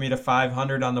one to get me to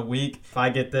 500 on the week. If I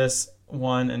get this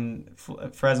one and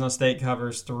Fresno State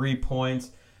covers 3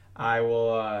 points, I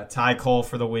will tie Cole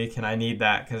for the week, and I need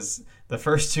that because the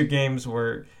first 2 games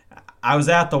I was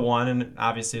at the one, and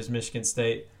obviously it was Michigan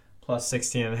State plus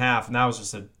 16.5, and that was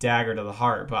just a dagger to the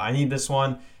heart. But I need this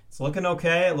one. It's looking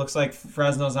okay. It looks like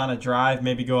Fresno's on a drive,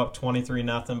 maybe go up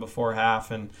 23-0 before half,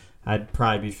 and I'd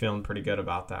probably be feeling pretty good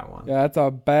about that one. Yeah, that's a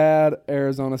bad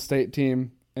Arizona State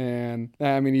team. And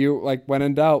I mean, when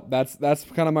in doubt, that's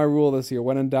kind of my rule this year.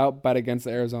 When in doubt, bet against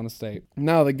Arizona State.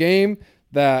 Now, the game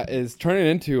that is turning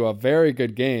into a very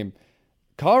good game,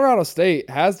 Colorado State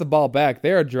has the ball back.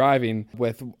 They are driving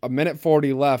with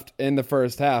 1:40 left in the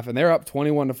first half, and they're up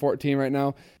 21-14 right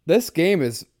now. This game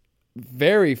is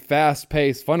very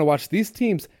fast-paced, fun to watch. These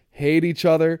teams hate each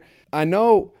other. I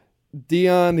know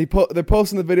Dion, they're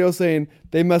posting the video saying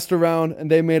they messed around and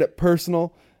they made it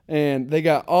personal, and they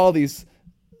got all these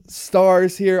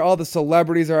stars here. All the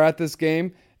celebrities are at this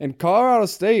game, and Colorado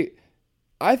State,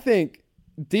 I think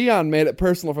Dion made it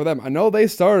personal for them. I know they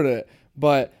started it,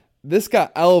 but this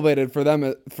got elevated for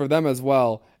them as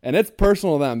well, and it's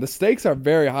personal to them. The stakes are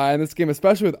very high in this game,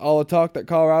 especially with all the talk that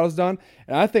Colorado's done,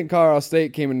 and I think Colorado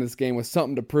State came into this game with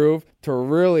something to prove, to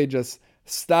really just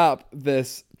stop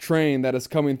this train that is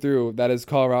coming through that is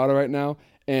Colorado right now.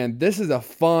 And this is a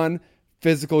fun,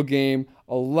 physical game,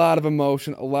 a lot of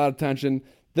emotion, a lot of tension.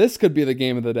 This could be the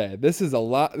game of the day. This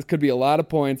could be a lot of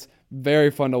points, very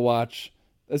fun to watch.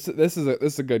 This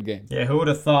is a good game. Yeah, who would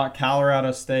have thought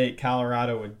Colorado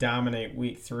would dominate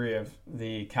week 3 of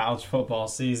the college football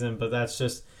season? But that's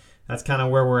kind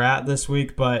of where we're at this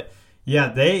week. But yeah,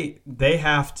 they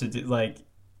have to do, like,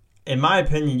 in my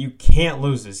opinion, you can't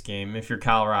lose this game if you're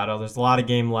Colorado. There's a lot of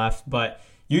game left, but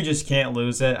you just can't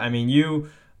lose it. I mean,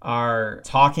 you are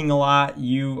talking a lot.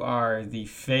 You are the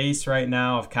face right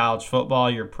now of college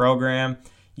football, your program.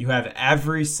 You have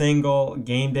every single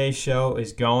game day show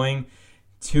is going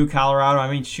to Colorado. I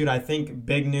mean, shoot, I think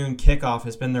Big Noon Kickoff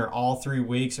has been there all 3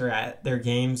 weeks, or at their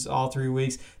games all 3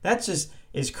 weeks. That just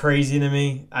is crazy to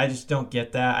me. I just don't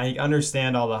get that. I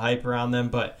understand all the hype around them,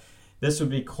 but this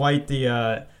would be quite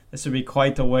the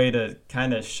way to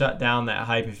kind of shut down that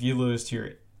hype if you lose to your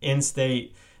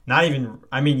in-state.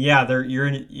 They're your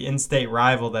in-state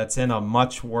rival that's in a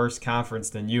much worse conference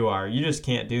than you are. You just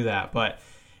can't do that. But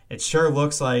it sure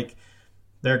looks like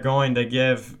they're going to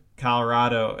give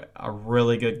Colorado a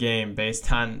really good game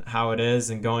based on how it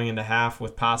is, and going into half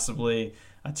with possibly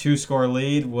a 2-score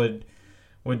lead would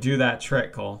do that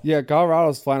trick, Cole. Yeah,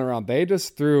 Colorado's flying around. They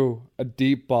just threw a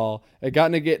deep ball. It got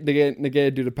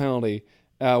negated due to penalty,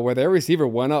 where their receiver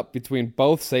went up between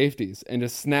both safeties and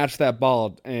just snatched that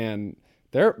ball, and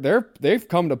they've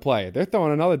come to play. They're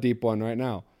throwing another deep one right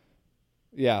now.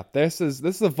 Yeah, this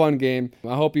is a fun game.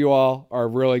 I hope you all are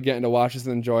really getting to watch this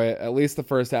and enjoy it. At least the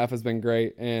first half has been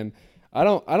great, and I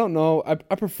don't know.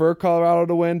 I prefer Colorado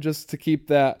to win just to keep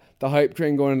the hype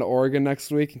train going into Oregon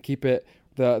next week and keep it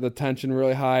the tension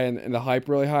really high and the hype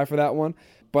really high for that one.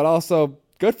 But also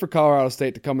good for Colorado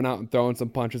State to coming out and throwing some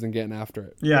punches and getting after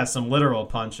it. Yeah, some literal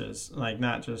punches, like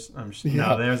not just.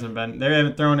 No, they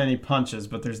haven't thrown any punches,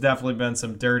 but there's definitely been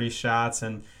some dirty shots.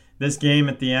 And this game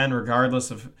at the end, regardless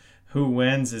of who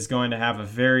wins, is going to have a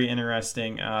very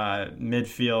interesting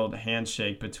midfield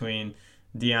handshake between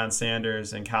Deion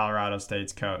Sanders and Colorado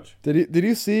State's coach. Did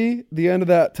you see the end of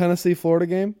that Tennessee-Florida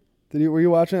game? Were you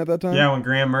watching at that time? Yeah, when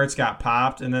Graham Mertz got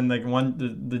popped, and then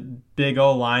the big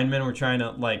O linemen were trying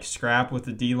to like scrap with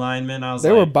the D linemen.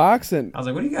 They were boxing. I was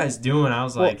like, "What are you guys doing?" I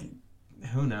was like,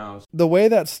 "Who knows?" The way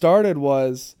that started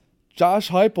was Josh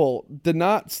Heupel did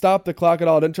not stop the clock at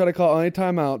all. Didn't try to call any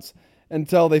timeouts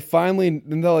until they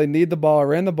need the ball,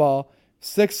 ran the ball,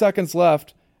 6 seconds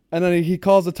left, and then he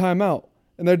calls a timeout,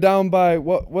 and they're down by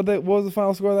what was the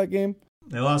final score of that game?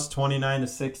 They lost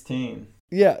 29-16.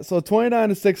 Yeah, so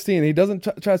 29-16. He doesn't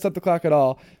try to stop the clock at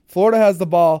all. Florida has the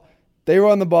ball. They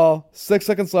run the ball. 6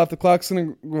 seconds left. The clock's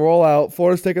going to roll out.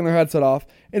 Florida's taking their headset off.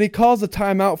 And he calls a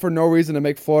timeout for no reason to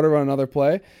make Florida run another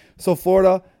play. So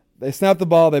Florida, they snap the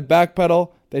ball. They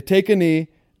backpedal. They take a knee.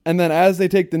 And then as they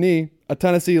take the knee, a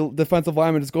Tennessee defensive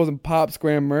lineman just goes and pops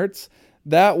Graham Mertz.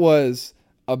 That was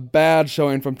a bad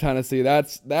showing from Tennessee.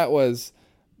 That's not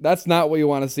what you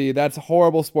want to see. That's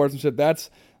horrible sportsmanship. That's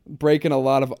breaking a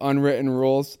lot of unwritten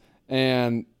rules,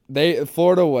 and there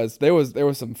was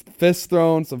some fists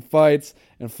thrown, some fights,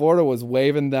 and Florida was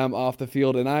waving them off the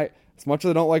field. And as much as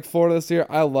I don't like Florida this year,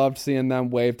 I loved seeing them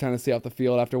wave Tennessee off the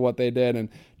field after what they did. And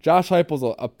Josh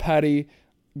Heupel's a petty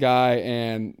guy,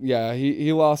 and yeah,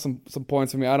 he lost some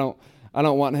points for me. I don't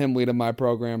want him leading my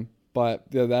program, but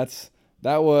yeah,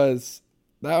 it was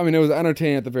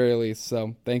entertaining at the very least.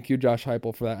 So thank you, Josh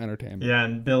Heupel, for that entertainment. Yeah,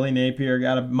 and Billy Napier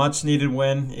got a much-needed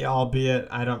win, albeit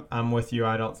I'm with you.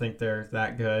 I don't think they're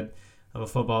that good of a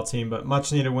football team, but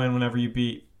much-needed win whenever you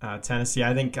beat Tennessee.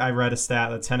 I think I read a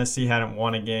stat that Tennessee hadn't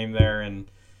won a game there in,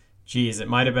 it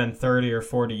might have been 30 or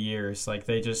 40 years. Like,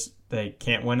 they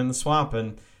can't win in the swamp,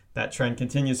 and that trend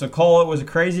continues. So, Cole, it was a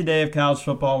crazy day of college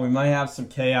football. We might have some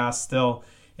chaos still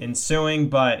ensuing,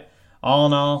 but all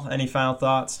in all, any final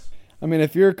thoughts? I mean,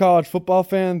 if you're a college football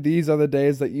fan, these are the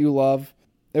days that you love.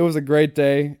 It was a great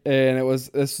day, and this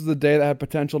was a day that had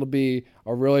potential to be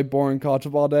a really boring college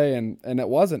football day, and it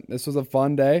wasn't. This was a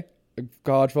fun day,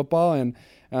 college football, and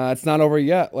it's not over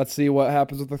yet. Let's see what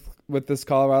happens with this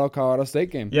Colorado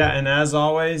State game. Yeah, and as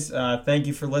always, thank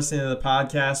you for listening to the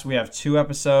podcast. We have 2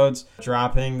 episodes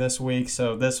dropping this week,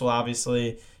 so this will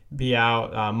obviously be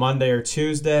out Monday or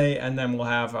Tuesday, and then we'll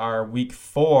have our week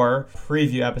 4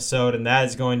 preview episode, and that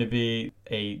is going to be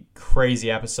a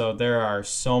crazy episode. There are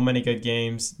so many good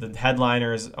games. The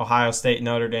headliner is Ohio State,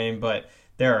 Notre Dame, but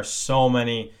there are so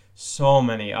many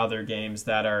other games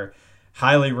that are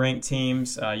highly ranked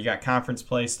teams. You got conference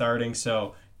play starting,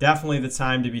 so definitely the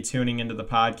time to be tuning into the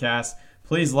podcast.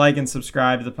 Please like and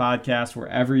subscribe to the podcast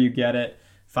wherever you get it.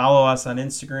 Follow us on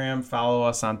Instagram, follow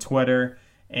us on Twitter,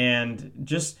 and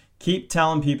just keep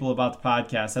telling people about the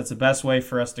podcast. That's the best way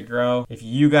for us to grow. If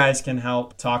you guys can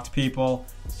help talk to people,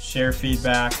 share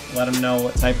feedback, let them know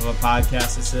what type of a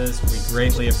podcast this is, we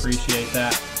greatly appreciate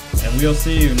that. And we'll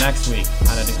see you next week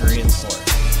on A Degree in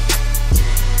Sport.